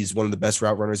artist. He's one of the best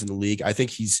route runners in the league. I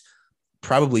think he's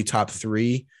probably top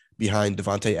 3 behind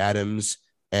Devontae Adams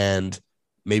and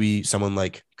maybe someone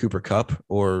like Cooper Kupp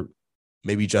or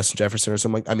maybe Justin Jefferson or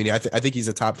something. I mean, I think he's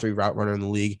a top 3 route runner in the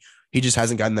league. He just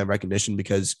hasn't gotten that recognition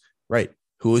because, right,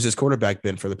 who has his quarterback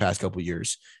been for the past couple of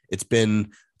years? It's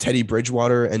been Teddy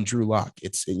Bridgewater and Drew Lock.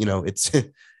 It's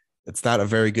it's not a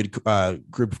very good group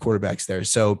of quarterbacks there.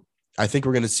 So I think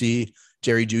we're going to see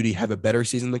Jerry Jeudy have a better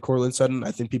season than Courtland Sutton. I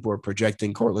think people are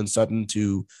projecting Courtland Sutton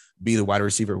to be the wide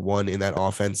receiver 1 in that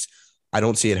offense. I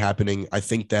don't see it happening. I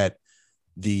think that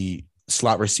the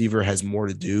slot receiver has more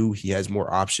to do. He has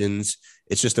more options.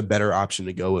 It's just a better option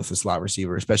to go with the slot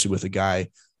receiver, especially with a guy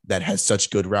that has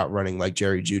such good route running like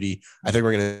Jerry Jeudy. I think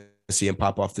we're going to see him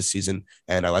pop off this season,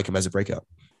 and I like him as a breakout.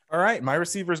 All right, my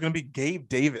receiver is going to be Gabe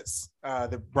Davis,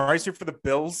 the receiver for the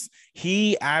Bills.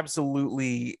 He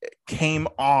absolutely came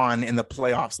on in the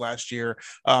playoffs last year.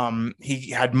 He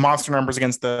had monster numbers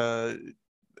against the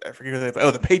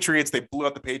Patriots. They blew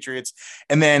out the Patriots.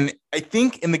 And then I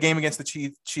think in the game against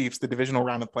the Chiefs, the divisional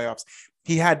round of the playoffs,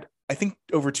 he had, I think,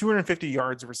 over 250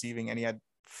 yards receiving, and he had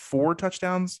 4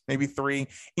 touchdowns, maybe 3.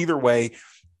 Either way,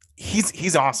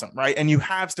 he's awesome, right? And you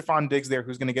have Stephon Diggs there,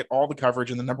 who's going to get all the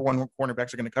coverage, and the number 1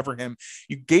 cornerbacks are going to cover him.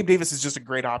 Gabe Davis is just a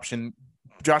great option.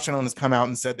 Josh Allen has come out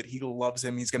and said that he loves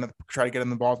him. He's going to try to get him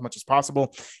the ball as much as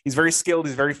possible. He's very skilled.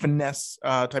 He's very finesse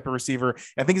type of receiver. And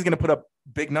I think he's going to put up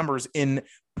big numbers in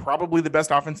probably the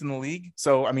best offense in the league.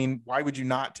 So, I mean, why would you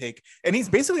not take, and he's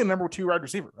basically a number 2 wide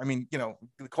receiver. I mean,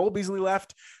 Cole Beasley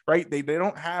left, right? They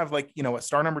don't have a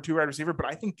star number 2 wide receiver, but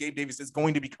I think Gabe Davis is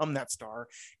going to become that star.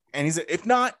 And if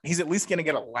not, he's at least going to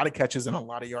get a lot of catches and a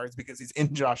lot of yards because he's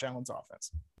in Josh Allen's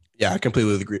offense. Yeah, I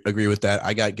completely agree with that.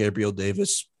 I got Gabriel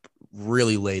Davis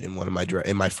really late in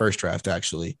in my first draft,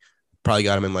 actually. Probably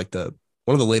got him in one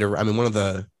of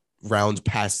the rounds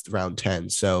past round 10.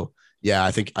 So yeah,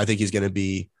 I think he's going to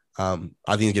be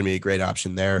a great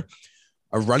option there.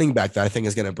 A running back that I think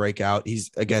is going to break out.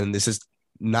 This is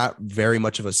not very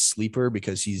much of a sleeper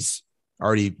because he's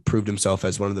already proved himself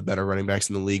as one of the better running backs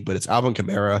in the league, but it's Alvin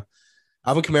Kamara.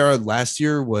 Alvin Kamara last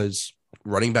year was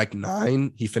running back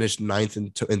 9. He finished 9th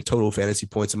in total fantasy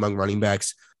points among running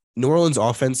backs. New Orleans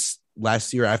offense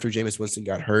last year after Jameis Winston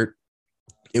got hurt,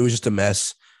 it was just a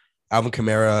mess. Alvin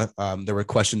Kamara, there were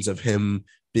questions of him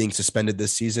being suspended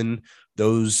this season.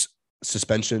 Those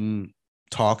suspension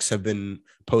talks have been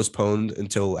postponed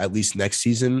until at least next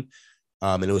season.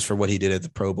 And it was for what he did at the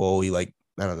Pro Bowl. He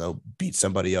beat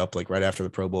somebody up right after the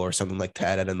Pro Bowl or something like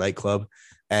that at a nightclub.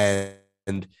 And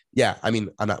yeah, I mean,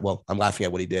 I'm laughing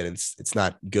at what he did. And it's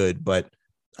not good, but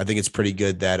I think it's pretty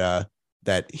good that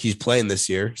he's playing this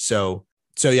year. So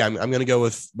yeah, I'm going to go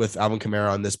with Alvin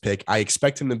Kamara on this pick. I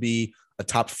expect him to be a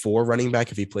top 4 running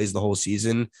back if he plays the whole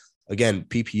season. Again,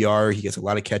 PPR, he gets a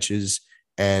lot of catches,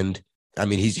 and I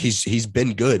mean, he's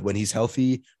been good when he's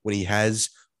healthy, when he has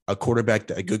a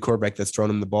good quarterback that's thrown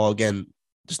him the ball. Again,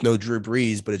 just no Drew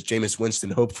Brees, but it's Jameis Winston.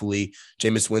 Hopefully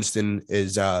Jameis Winston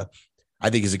is, I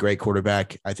think is a great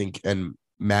quarterback. I think, and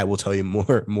Matt will tell you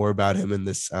more about him in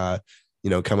this, coming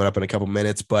up in a couple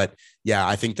minutes. But yeah,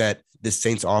 I think that this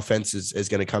Saints offense is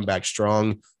going to come back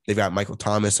strong. They've got Michael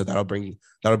Thomas, so that'll bring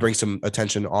some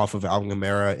attention off of Alvin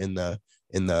Kamara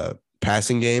in the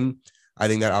passing game. I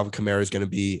think that Alvin Kamara is going to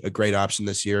be a great option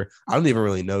this year. I don't even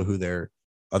really know who their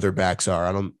other backs are.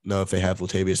 I don't know if they have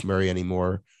Latavius Murray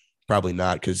anymore. Probably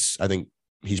not, because I think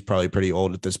he's probably pretty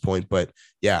old at this point. But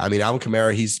yeah, I mean, Alvin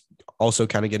Kamara, he's also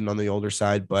kind of getting on the older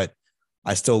side, but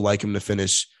I still like him to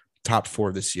finish top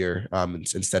 4 this year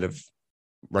instead of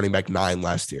running back 9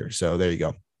 last year. So there you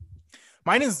go.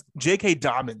 Mine is J.K.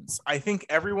 Dobbins. I think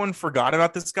everyone forgot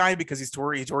about this guy because he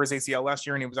tore his ACL last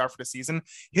year and he was out for the season.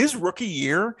 His rookie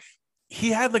year, he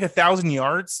had 1,000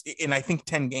 yards in, I think,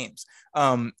 10 games.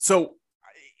 So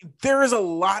there is a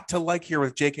lot to like here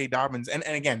with J.K. Dobbins. And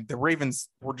again, the Ravens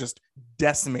were just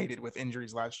decimated with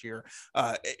injuries last year.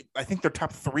 I think their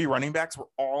top 3 running backs were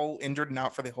all injured and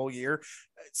out for the whole year.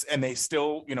 And they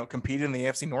still, competed in the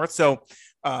AFC North. So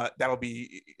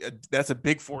that's a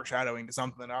big foreshadowing to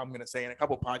something that I'm going to say in a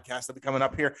couple podcasts that'll be coming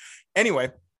up here. Anyway,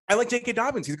 I like J.K.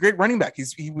 Dobbins. He's a great running back.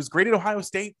 He was great at Ohio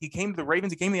State. He came to the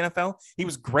Ravens. He came to the NFL. He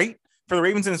was great for the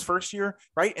Ravens in his first year,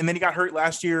 right? And then he got hurt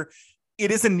last year.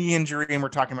 it is a knee injury and we're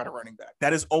talking about a running back.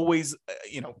 That is always,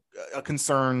 a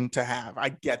concern to have. I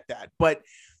get that. But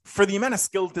for the amount of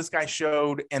skill that this guy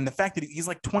showed and the fact that he's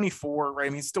like 24, right? I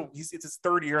mean, it's his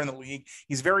third year in the league.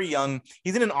 He's very young.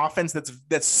 He's in an offense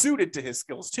that's suited to his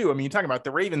skills too. I mean, you're talking about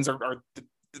the Ravens are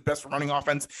the best running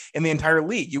offense in the entire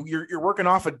league. You're working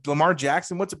off of Lamar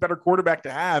Jackson. What's a better quarterback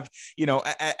to have,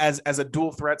 as a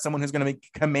dual threat, someone who's going to be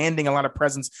commanding a lot of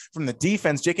presence from the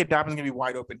defense? J.K. Dobbins is going to be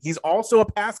wide open. He's also a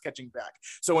pass catching back.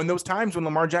 So in those times when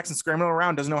Lamar Jackson scrambling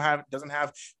around doesn't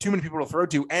have too many people to throw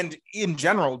to, and in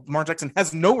general, Lamar Jackson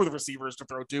has no receivers to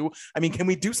throw to. I mean, can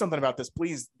we do something about this,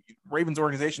 please? Ravens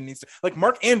organization needs to, like,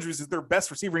 Mark Andrews is their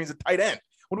best receiver. He's a tight end.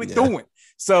 What are we doing?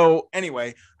 So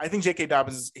anyway, I think J.K.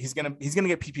 Dobbins, he's gonna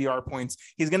get PPR points.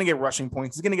 He's gonna get rushing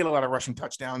points. He's gonna get a lot of rushing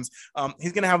touchdowns.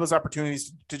 He's gonna have those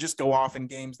opportunities to just go off in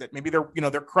games that maybe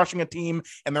they're crushing a team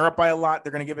and they're up by a lot.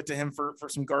 They're gonna give it to him for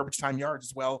some garbage time yards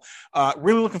as well.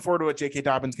 Really looking forward to what J.K.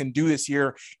 Dobbins can do this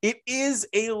year. It is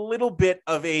a little bit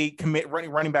of a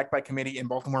running back by committee in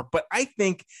Baltimore, but I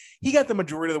think he got the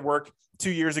majority of the work 2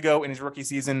 years ago in his rookie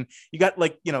season. You got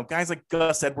guys like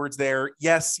Gus Edwards there.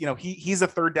 Yes, he's a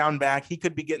third down back. He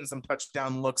could be getting some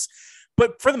touchdown looks.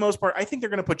 But for the most part, I think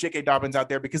they're going to put J.K. Dobbins out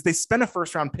there because they spent a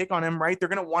first round pick on him, right? They're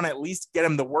going to want to at least get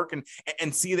him to work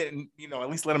and see that, and, at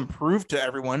least let him prove to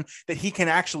everyone that he can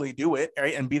actually do it,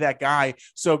 right? And be that guy.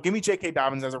 So give me J.K.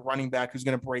 Dobbins as a running back who's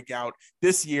going to break out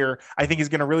this year. I think he's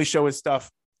going to really show his stuff.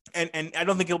 And I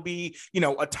don't think he'll be,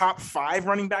 a top 5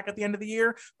 running back at the end of the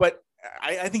year, but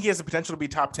I think he has the potential to be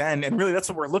top 10. And really that's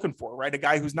what we're looking for, right? A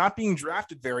guy who's not being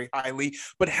drafted very highly,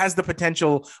 but has the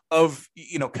potential of,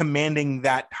 commanding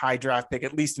that high draft pick,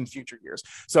 at least in future years.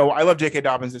 So I love J.K.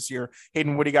 Dobbins this year.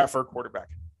 Hayden, what do you got for a quarterback?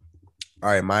 All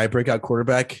right. My breakout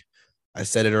quarterback, I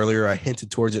said it earlier. I hinted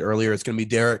towards it earlier. It's going to be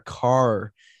Derek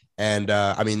Carr. And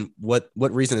what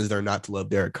reason is there not to love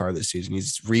Derek Carr this season?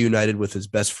 He's reunited with his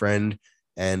best friend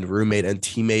and roommate and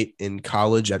teammate in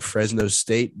college at Fresno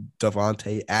State,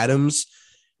 Davante Adams.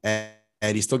 And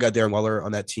he still got Darren Waller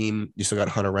on that team. You still got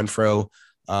Hunter Renfrow.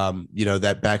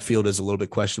 That backfield is a little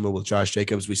bit questionable with Josh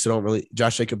Jacobs.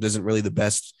 Josh Jacobs isn't really the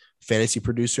best fantasy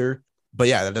producer, but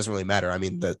yeah, that doesn't really matter. I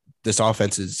mean, this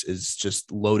offense is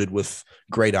just loaded with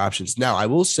great options. Now, I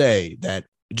will say that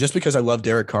just because I love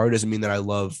Derek Carr doesn't mean that I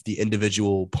love the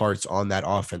individual parts on that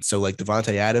offense. So like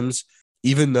Davante Adams,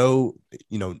 even though,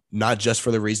 not just for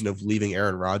the reason of leaving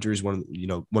Aaron Rodgers, one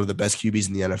of the best QBs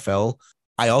in the NFL,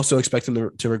 I also expect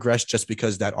him to regress just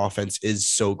because that offense is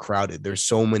so crowded. There's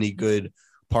so many good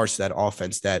parts to that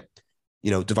offense that,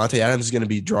 Davante Adams is going to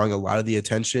be drawing a lot of the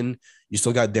attention. You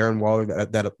still got Darren Waller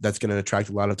that's going to attract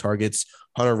a lot of targets.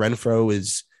 Hunter Renfrow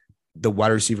is the wide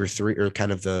receiver 3, or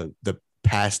kind of the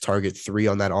pass target 3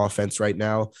 on that offense right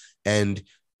now. And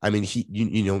I mean,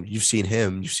 you've seen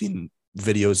him, you've seen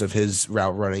videos of his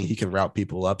route running. He can route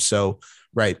people up. So,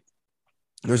 right.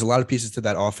 There's a lot of pieces to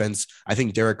that offense. I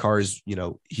think Derek Carr is,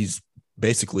 he's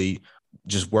basically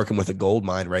just working with a gold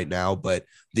mine right now, but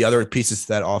the other pieces to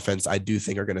that offense, I do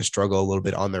think are going to struggle a little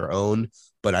bit on their own.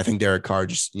 But I think Derek Carr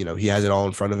just, he has it all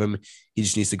in front of him. He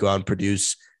just needs to go out and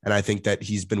produce. And I think that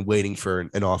he's been waiting for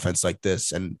an offense like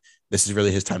this, and this is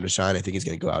really his time to shine. I think he's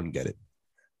going to go out and get it.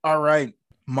 All right.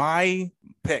 My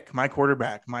pick, my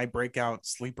quarterback, my breakout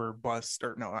sleeper bust,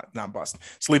 or no, not bust,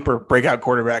 sleeper breakout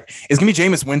quarterback is going to be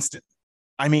Jameis Winston.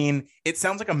 I mean, it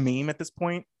sounds like a meme at this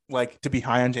point, like to be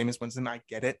high on Jameis Winston. I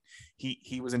get it.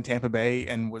 He was in Tampa Bay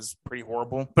and was pretty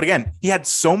horrible. But again, he had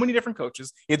so many different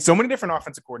coaches. He had so many different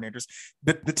offensive coordinators.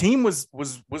 The team was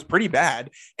pretty bad.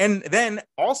 And then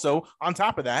also on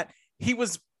top of that, he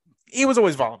was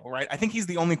always volatile, right? I think he's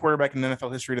the only quarterback in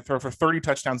NFL history to throw for 30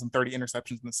 touchdowns and 30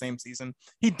 interceptions in the same season.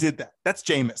 He did that. That's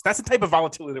Jameis. That's the type of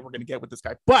volatility that we're going to get with this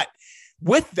guy. But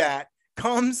with that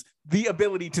comes the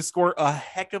ability to score a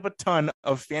heck of a ton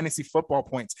of fantasy football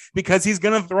points, because he's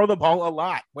going to throw the ball a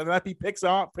lot, whether that be picked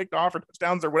off or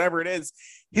touchdowns or whatever it is.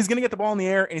 He's going to get the ball in the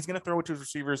air and he's going to throw it to his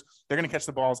receivers. They're going to catch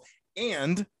the balls.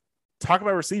 And talk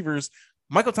about receivers,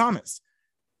 Michael Thomas.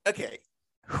 Okay,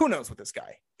 who knows with this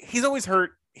guy? He's always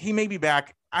hurt. He may be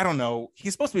back. I don't know.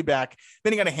 He's supposed to be back.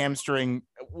 Then he got a hamstring,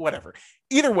 whatever.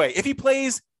 Either way, if he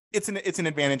plays, it's an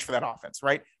advantage for that offense,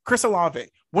 right? Chris Olave,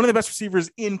 one of the best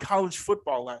receivers in college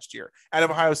football last year out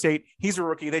of Ohio State. He's a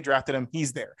rookie. They drafted him.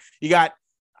 He's there. You got,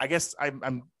 I guess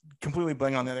I'm completely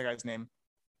blanking on the other guy's name.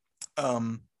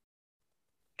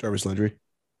 Jarvis Landry.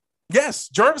 Yes,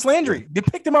 Jarvis Landry. They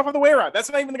picked him up on the way around.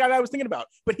 That's not even the guy that I was thinking about.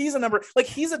 But he's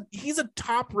a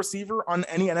top receiver on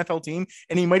any NFL team,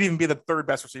 and he might even be the third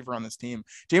best receiver on this team.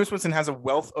 Jameis Winston has a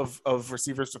wealth of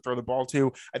receivers to throw the ball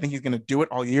to. I think he's going to do it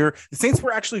all year. The Saints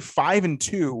were actually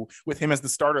 5-2 with him as the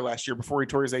starter last year before he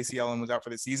tore his ACL and was out for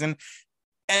the season.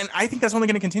 And I think that's only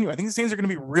going to continue. I think the Saints are going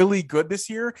to be really good this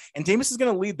year, and Jameis is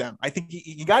going to lead them. I think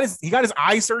he got his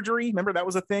eye surgery. Remember, that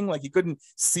was a thing. Like, he couldn't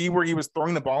see where he was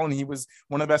throwing the ball, and he was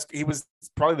one of the best. He was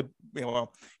probably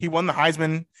he won the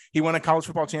Heisman. He won a college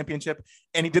football championship,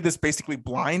 and he did this basically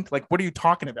blind. Like, what are you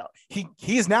talking about? He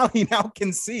now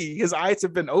can see. His eyes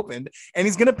have been opened, and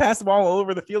he's going to pass the ball all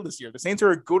over the field this year. The Saints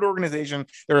are a good organization.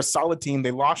 They're a solid team.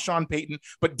 They lost Sean Payton,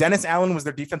 but Dennis Allen was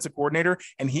their defensive coordinator,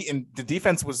 and the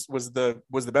defense was the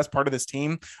best part of this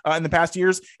team in the past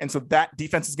years. And so that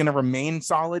defense is going to remain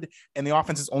solid, and the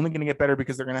offense is only going to get better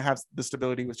because they're going to have the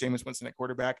stability with Jameis Winston at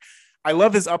quarterback. I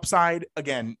love his upside.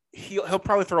 Again, he'll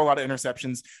probably throw a lot of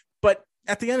interceptions, but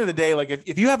at the end of the day, like,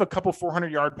 if you have a couple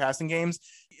 400-yard passing games,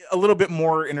 a little bit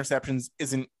more interceptions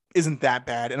isn't that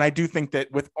bad. And I do think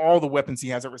that with all the weapons he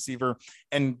has at receiver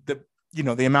and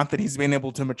the amount that he's been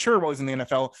able to mature while he's in the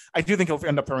NFL, I do think he'll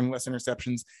end up throwing less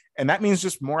interceptions. And that means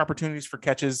just more opportunities for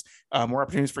catches, more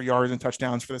opportunities for yards and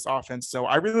touchdowns for this offense. So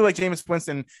I really like Jameis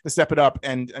Winston to step it up.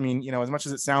 And I mean, as much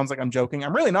as it sounds like I'm joking,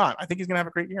 I'm really not. I think he's going to have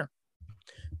a great year.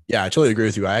 Yeah, I totally agree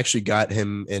with you. I actually got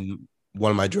him in one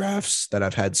of my drafts that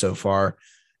I've had so far,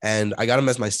 and I got him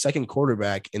as my second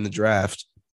quarterback in the draft,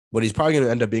 but he's probably going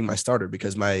to end up being my starter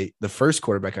because the first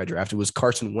quarterback I drafted was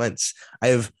Carson Wentz. I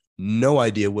have no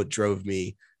idea what drove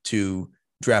me to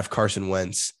draft Carson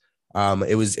Wentz.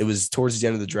 It was towards the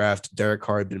end of the draft. Derek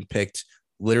Carr had been picked,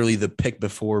 literally the pick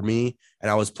before me, and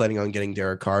I was planning on getting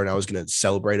Derek Carr, and I was going to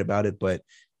celebrate about it, but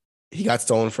he got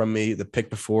stolen from me the pick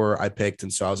before I picked,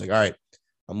 and so I was like, all right,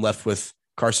 I'm left with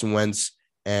Carson Wentz,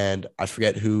 and I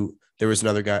forget who. There was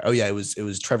another guy. Oh yeah, it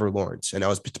was Trevor Lawrence, and I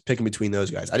was picking between those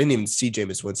guys. I didn't even see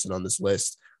Jameis Winston on this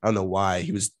list. I don't know why.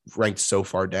 He was ranked so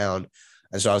far down.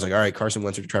 And so I was like, all right, Carson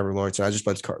Wentz or Trevor Lawrence. And I just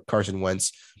went Carson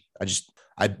Wentz.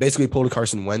 I basically pulled a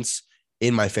Carson Wentz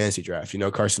in my fantasy draft.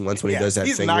 Carson Wentz when he does that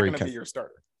thing where he's not going to be your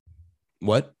starter.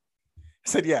 What? I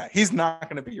said, yeah, he's not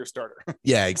going to be your starter.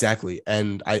 Yeah, exactly.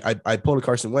 And I pulled a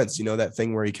Carson Wentz, that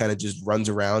thing where he kind of just runs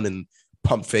around and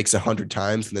pump fakes 100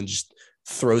 times and then just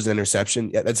throws an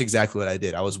interception. Yeah, that's exactly what I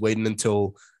did. I was waiting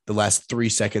until the last 3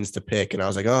 seconds to pick. And I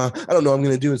was like, I don't know what I'm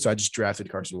going to do. And so I just drafted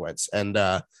Carson Wentz. And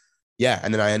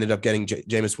and then I ended up getting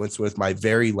Jameis Winston with my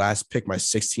very last pick, my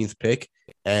 16th pick.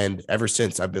 And ever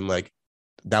since I've been like,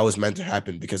 that was meant to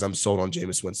happen because I'm sold on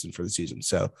Jameis Winston for the season.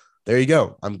 So there you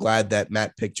go. I'm glad that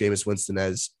Matt picked Jameis Winston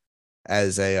as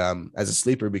a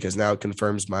sleeper because now it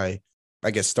confirms my,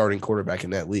 I guess, starting quarterback in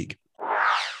that league.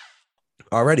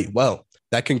 Alrighty. Well,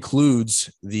 that concludes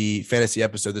the fantasy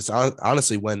episode. This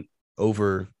honestly went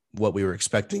over what we were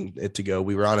expecting it to go.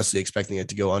 We were honestly expecting it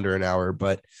to go under an hour,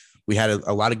 but we had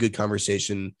a lot of good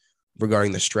conversation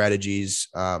regarding the strategies,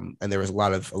 and there was a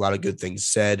lot of good things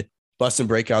said. Bust and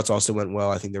breakouts also went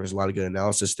well. I think there was a lot of good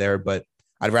analysis there, but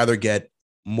I'd rather get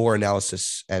more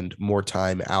analysis and more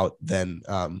time out than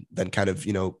kind of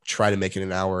try to make it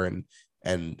an hour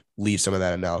and leave some of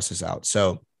that analysis out.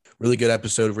 So really good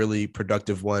episode, really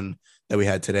productive one that we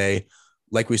had today.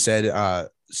 Like we said,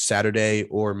 Saturday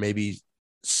or maybe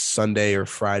Sunday or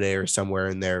Friday or somewhere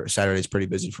in there. Saturday's pretty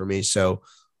busy for me, so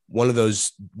one of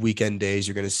those weekend days,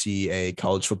 you're going to see a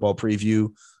college football preview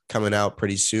coming out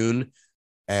pretty soon.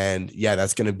 And yeah,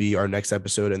 that's going to be our next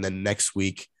episode. And then next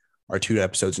week, our 2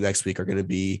 episodes next week are going to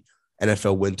be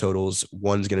NFL win totals.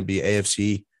 One's going to be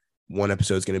AFC. One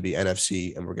episode is going to be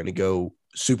NFC. And we're going to go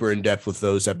super in depth with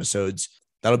those episodes.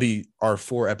 That'll be our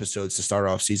 4 episodes to start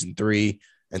off season 3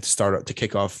 and to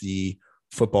kick off the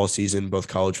football season, both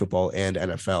college football and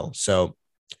NFL. So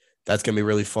that's going to be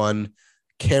really fun.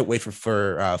 Can't wait for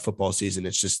football season.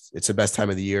 It's the best time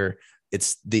of the year.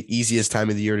 It's the easiest time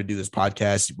of the year to do this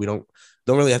podcast. We don't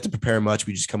really have to prepare much.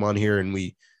 We just come on here and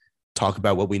we talk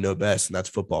about what we know best, and that's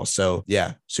football. So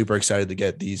yeah, super excited to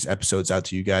get these episodes out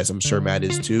to you guys. I'm sure Matt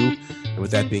is too. And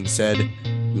with that being said,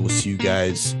 we will see you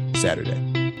guys Saturday.